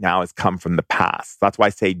reality right now has come from the past. That's why I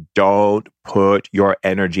say don't put your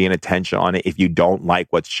energy and attention on it if you don't like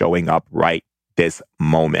what's showing up right this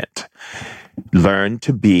moment. Learn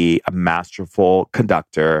to be a masterful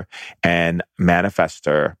conductor and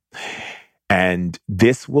manifester. And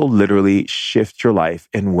this will literally shift your life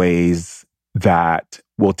in ways that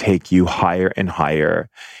will take you higher and higher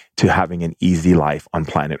to having an easy life on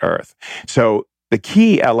planet Earth. So the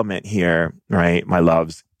key element here, right, my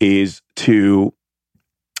loves, is to,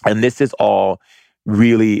 and this is all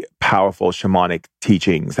really powerful shamanic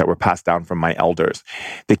teachings that were passed down from my elders.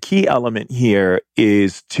 The key element here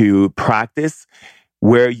is to practice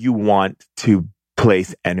where you want to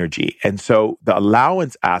place energy. And so the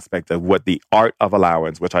allowance aspect of what the art of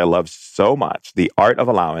allowance, which I love so much, the art of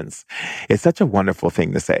allowance is such a wonderful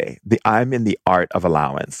thing to say. I'm in the art of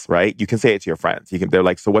allowance, right? You can say it to your friends. They're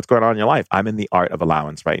like, so what's going on in your life? I'm in the art of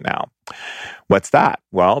allowance right now. What's that?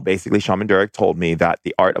 Well, basically, Shaman Durek told me that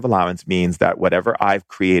the art of allowance means that whatever I've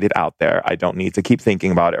created out there, I don't need to keep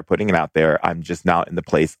thinking about it or putting it out there. I'm just now in the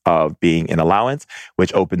place of being in allowance,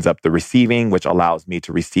 which opens up the receiving, which allows me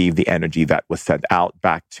to receive the energy that was sent out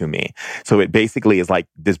back to me. So it basically is like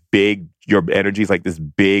this big, your energy is like this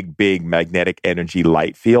big, big magnetic energy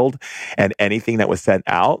light field. And anything that was sent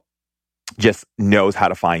out just knows how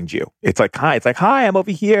to find you. It's like, hi, I'm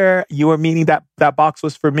over here. You were meaning that box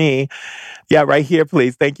was for me. Yeah, right here,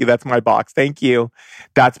 please. Thank you. That's my box. Thank you.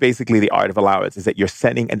 That's basically the art of allowance, is that you're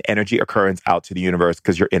sending an energy occurrence out to the universe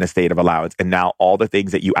because you're in a state of allowance. And now all the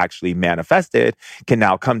things that you actually manifested can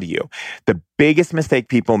now come to you. The biggest mistake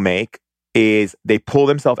people make is they pull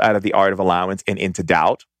themselves out of the art of allowance and into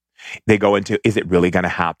doubt. They go into, is it really going to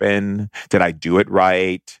happen? Did I do it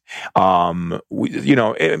right?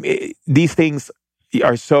 These things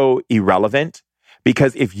are so irrelevant,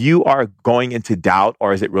 because if you are going into doubt,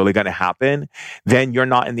 or is it really going to happen, then you're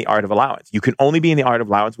not in the art of allowance. You can only be in the art of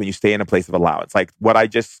allowance when you stay in a place of allowance. Like what I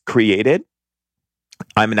just created,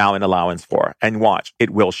 I'm now in allowance for, and watch, it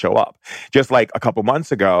will show up. Just like a couple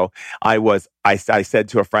months ago, I said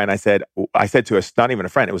to a friend, I said to not even a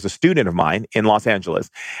friend, it was a student of mine in Los Angeles.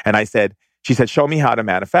 And she said, show me how to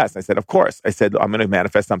manifest. I said, of course. I said, I'm going to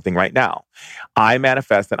manifest something right now. I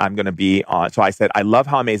manifest that I'm going to be on. So I said, I love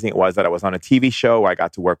how amazing it was that I was on a TV show where I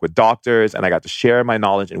got to work with doctors and I got to share my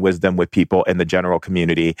knowledge and wisdom with people in the general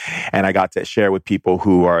community. And I got to share with people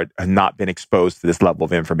who have not been exposed to this level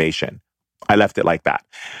of information. I left it like that.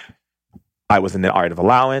 I was in the art of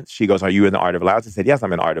allowance. She goes, are you in the art of allowance? I said, yes,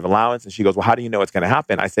 I'm in the art of allowance. And she goes, well, how do you know what's going to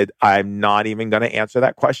happen? I said, I'm not even going to answer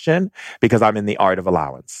that question because I'm in the art of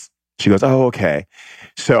allowance. She goes, oh, okay.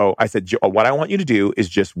 So I said, what I want you to do is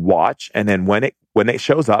just watch. And then when it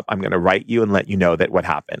shows up, I'm going to write you and let you know that what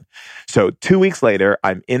happened. So 2 weeks later,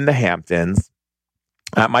 I'm in the Hamptons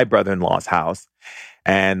at my brother-in-law's house.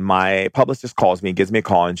 And my publicist calls me, gives me a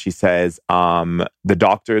call, and she says, the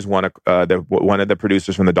doctors one of the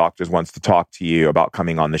producers from the doctors wants to talk to you about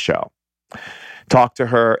coming on the show. Talk to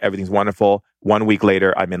her. Everything's wonderful. 1 week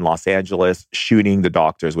later, I'm in Los Angeles shooting the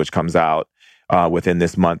doctors, which comes out within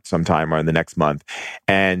this month sometime or in the next month,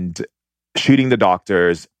 and shooting the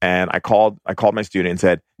doctors. And I called my student and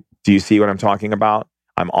said, do you see what I'm talking about?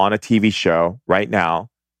 I'm on a TV show right now,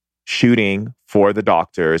 shooting for the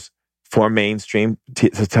doctors, for mainstream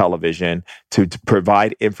television, to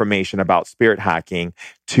provide information about spirit hacking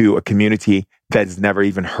to a community that has never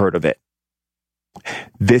even heard of it.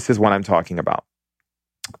 This is what I'm talking about.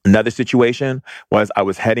 Another situation was I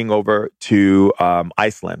was heading over to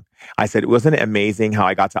Iceland. I said, wasn't it amazing how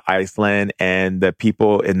I got to Iceland and the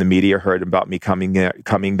people in the media heard about me coming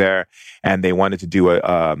there, and they wanted to do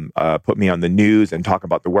put me on the news and talk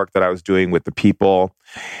about the work that I was doing with the people.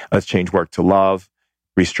 Let's change work to love.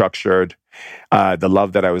 Restructured, the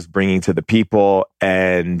love that I was bringing to the people,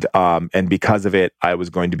 and because of it, I was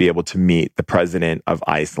going to be able to meet the president of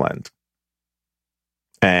Iceland.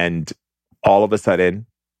 And all of a sudden,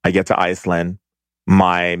 I get to Iceland.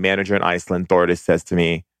 my manager in Iceland, Thordis, says to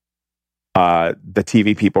me, the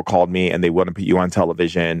TV people called me and they want to put you on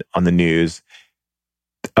television, on the news.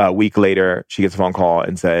 A week later, she gets a phone call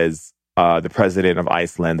and says, the president of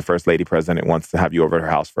Iceland, the first lady president, wants to have you over at her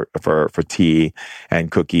house for tea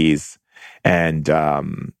and cookies. And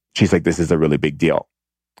she's like, this is a really big deal.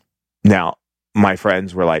 Now, my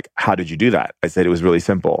friends were like, how did you do that? I said, it was really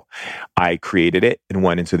simple. I created it and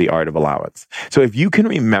went into the art of allowance. So if you can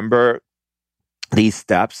remember these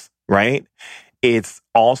steps, right? It's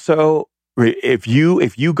also, if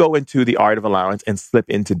you go into the art of allowance and slip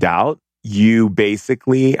into doubt, you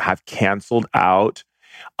basically have canceled out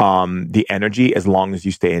the energy as long as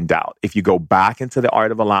you stay in doubt. If you go back into the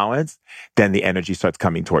art of allowance, then the energy starts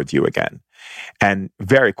coming towards you again. And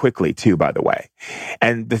very quickly too, by the way.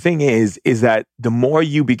 And the thing is that the more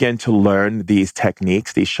you begin to learn these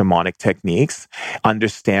techniques, these shamanic techniques,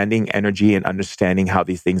 understanding energy and understanding how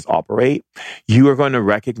these things operate, you are going to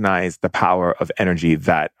recognize the power of energy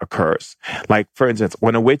that occurs. Like, for instance,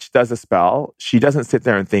 when a witch does a spell, she doesn't sit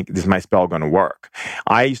there and think, is my spell going to work?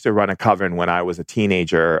 I used to run a coven when I was a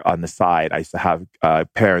teenager on the side. I used to have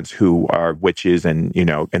parents who are witches and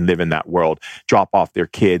live in that world, drop off their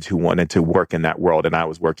kids who wanted to work in that world. And I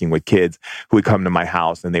was working with kids who would come to my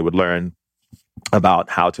house and they would learn about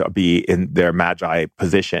how to be in their magi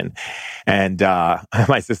position. And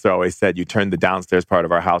my sister always said, you turn the downstairs part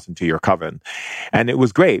of our house into your coven. And it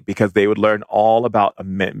was great because they would learn all about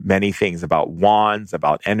many things, about wands,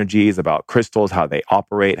 about energies, about crystals, how they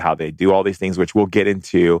operate, how they do all these things, which we'll get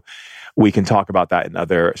into. We can talk about that in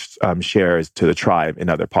other shares to the tribe in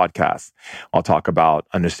other podcasts. I'll talk about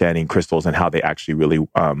understanding crystals and how they actually really,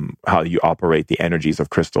 how you operate the energies of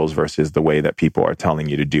crystals versus the way that people are telling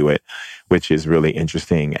you to do it, which is really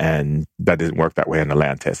interesting. And that didn't work that way in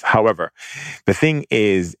Atlantis. However, the thing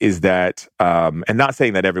is that, and not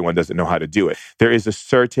saying that everyone doesn't know how to do it, there is a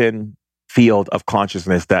certain field of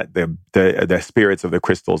consciousness that the spirits of the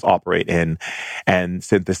crystals operate in, and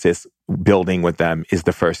synthesis, building with them, is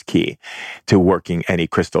the first key to working any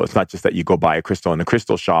crystal. It's not just that you go buy a crystal in a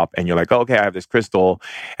crystal shop and you're like, oh, okay, I have this crystal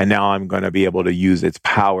and now I'm going to be able to use its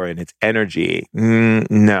power and its energy.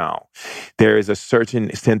 No, there is a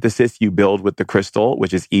certain synthesis you build with the crystal,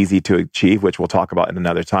 which is easy to achieve, which we'll talk about in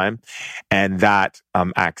another time. And that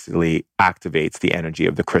actually activates the energy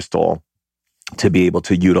of the crystal to be able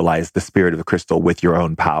to utilize the spirit of the crystal with your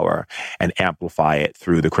own power and amplify it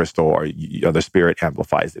through the crystal, or the spirit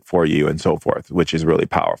amplifies it for you and so forth, which is really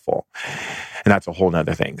powerful. And that's a whole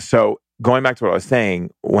nother thing. So going back to what I was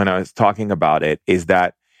saying when I was talking about it, is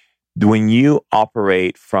that when you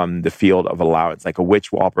operate from the field of allowance, like a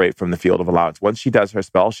witch will operate from the field of allowance. Once she does her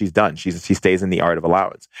spell, she's done. She stays in the art of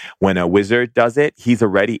allowance. When a wizard does it, he's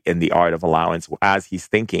already in the art of allowance as he's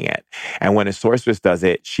thinking it. And when a sorceress does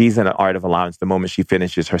it, she's in an art of allowance the moment she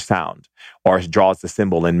finishes her sound or draws the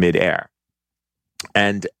symbol in midair.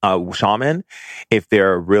 And a shaman, if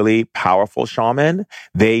they're a really powerful shaman,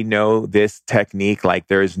 they know this technique like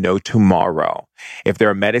there is no tomorrow. If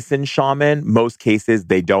they're a medicine shaman, most cases,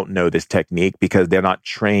 they don't know this technique because they're not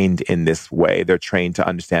trained in this way. They're trained to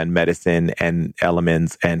understand medicine and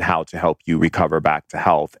elements and how to help you recover back to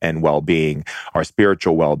health and well-being or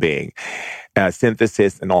spiritual well-being.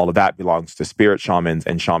 Synthesis and all of that belongs to spirit shamans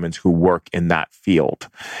and shamans who work in that field.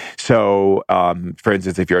 So, for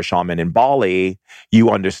instance, if you're a shaman in Bali, you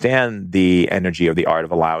understand the energy of the art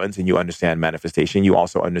of allowance and you understand manifestation. You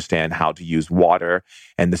also understand how to use water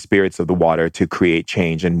and the spirits of the water to create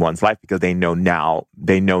change in one's life because they know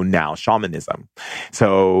now shamanism.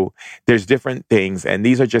 So there's different things. And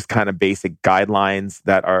these are just kind of basic guidelines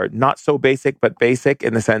that are not so basic, but basic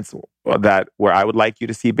in the sense that where I would like you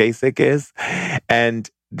to see basic is. And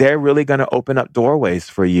they're really going to open up doorways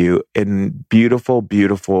for you in beautiful,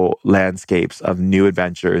 beautiful landscapes of new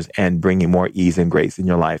adventures and bringing more ease and grace in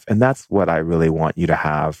your life. And that's what I really want you to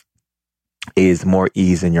have, is more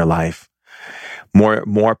ease in your life.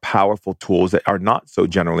 More powerful tools that are not so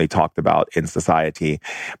generally talked about in society,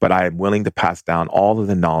 but I am willing to pass down all of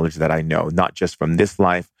the knowledge that I know, not just from this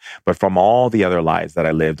life, but from all the other lives that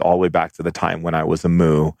I lived, all the way back to the time when I was a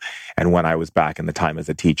Mu and when I was back in the time as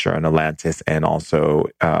a teacher in Atlantis, and also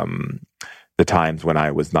the times when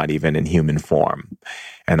I was not even in human form.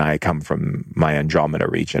 And I come from my Andromeda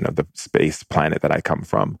region of the space planet that I come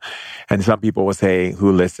from. And some people will say,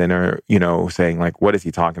 who listen, or, saying like, what is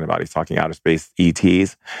he talking about? He's talking outer space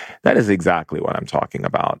ETs. That is exactly what I'm talking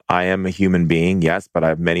about. I am a human being, yes, but I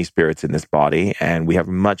have many spirits in this body, and we have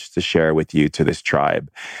much to share with you, to this tribe,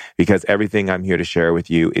 because everything I'm here to share with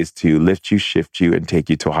you is to lift you, shift you, and take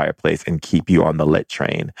you to a higher place and keep you on the lit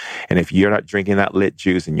train. And if you're not drinking that lit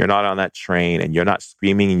juice and you're not on that train and you're not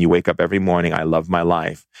screaming and you wake up every morning, I love my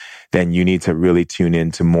life, then you need to really tune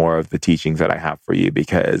into more of the teachings that I have for you,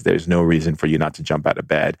 because there's no reason for you not to jump out of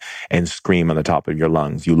bed and scream on the top of your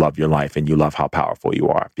lungs. You love your life and you love how powerful you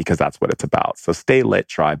are, because that's what it's about. So stay lit,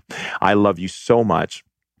 tribe. I love you so much.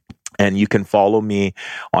 And you can follow me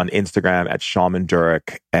on Instagram at Shaman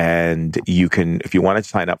Durek. And you can, if you want to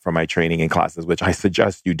sign up for my training and classes, which I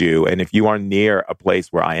suggest you do. And if you are near a place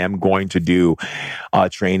where I am going to do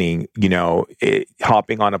training,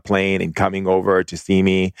 hopping on a plane and coming over to see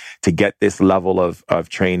me to get this level of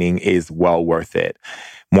training is well worth it.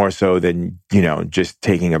 More so than, just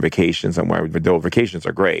taking a vacation somewhere. Though vacations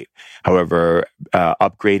are great. However,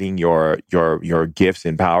 upgrading your gifts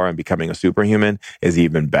and power and becoming a superhuman is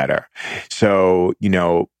even better. So,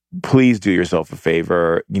 please do yourself a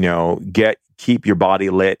favor, keep your body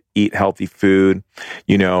lit, eat healthy food,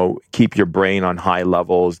 keep your brain on high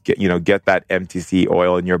levels, get that MTC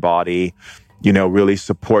oil in your body, really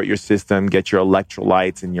support your system, get your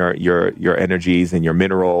electrolytes and your energies and your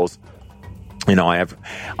minerals.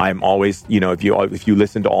 I'm always, if you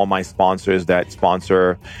listen to all my sponsors that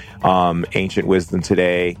sponsor Ancient Wisdom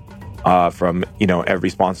today, from,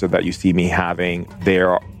 every sponsor that you see me having,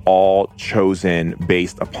 they're all chosen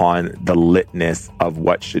based upon the litness of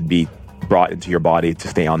what should be brought into your body to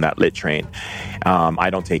stay on that lit train.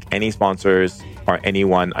 I don't take any sponsors or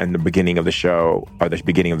anyone in the beginning of the show or the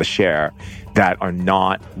beginning of the share that are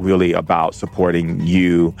not really about supporting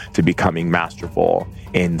you to becoming masterful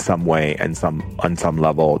in some way and on some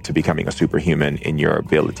level, to becoming a superhuman in your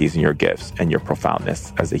abilities and your gifts and your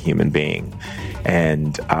profoundness as a human being.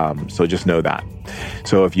 And so just know that.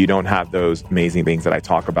 So if you don't have those amazing things that I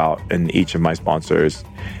talk about in each of my sponsors,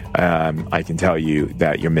 I can tell you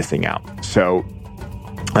that you're missing out. So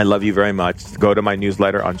I love you very much. Go to my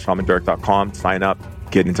newsletter on shamandurek.com, sign up,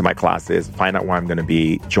 get into my classes, find out where I'm going to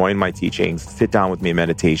be, join my teachings, sit down with me in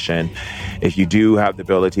meditation. If you do have the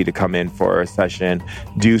ability to come in for a session,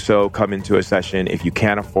 do so, come into a session. If you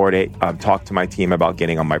can't afford it, talk to my team about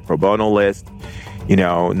getting on my pro bono list.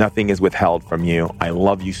 Nothing is withheld from you. I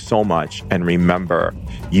love you so much. And remember,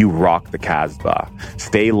 you rock the Casbah.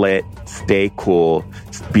 Stay lit, stay cool,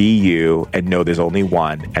 be you, and know there's only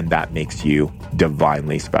one, and that makes you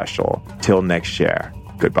divinely special. Till next share,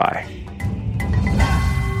 goodbye.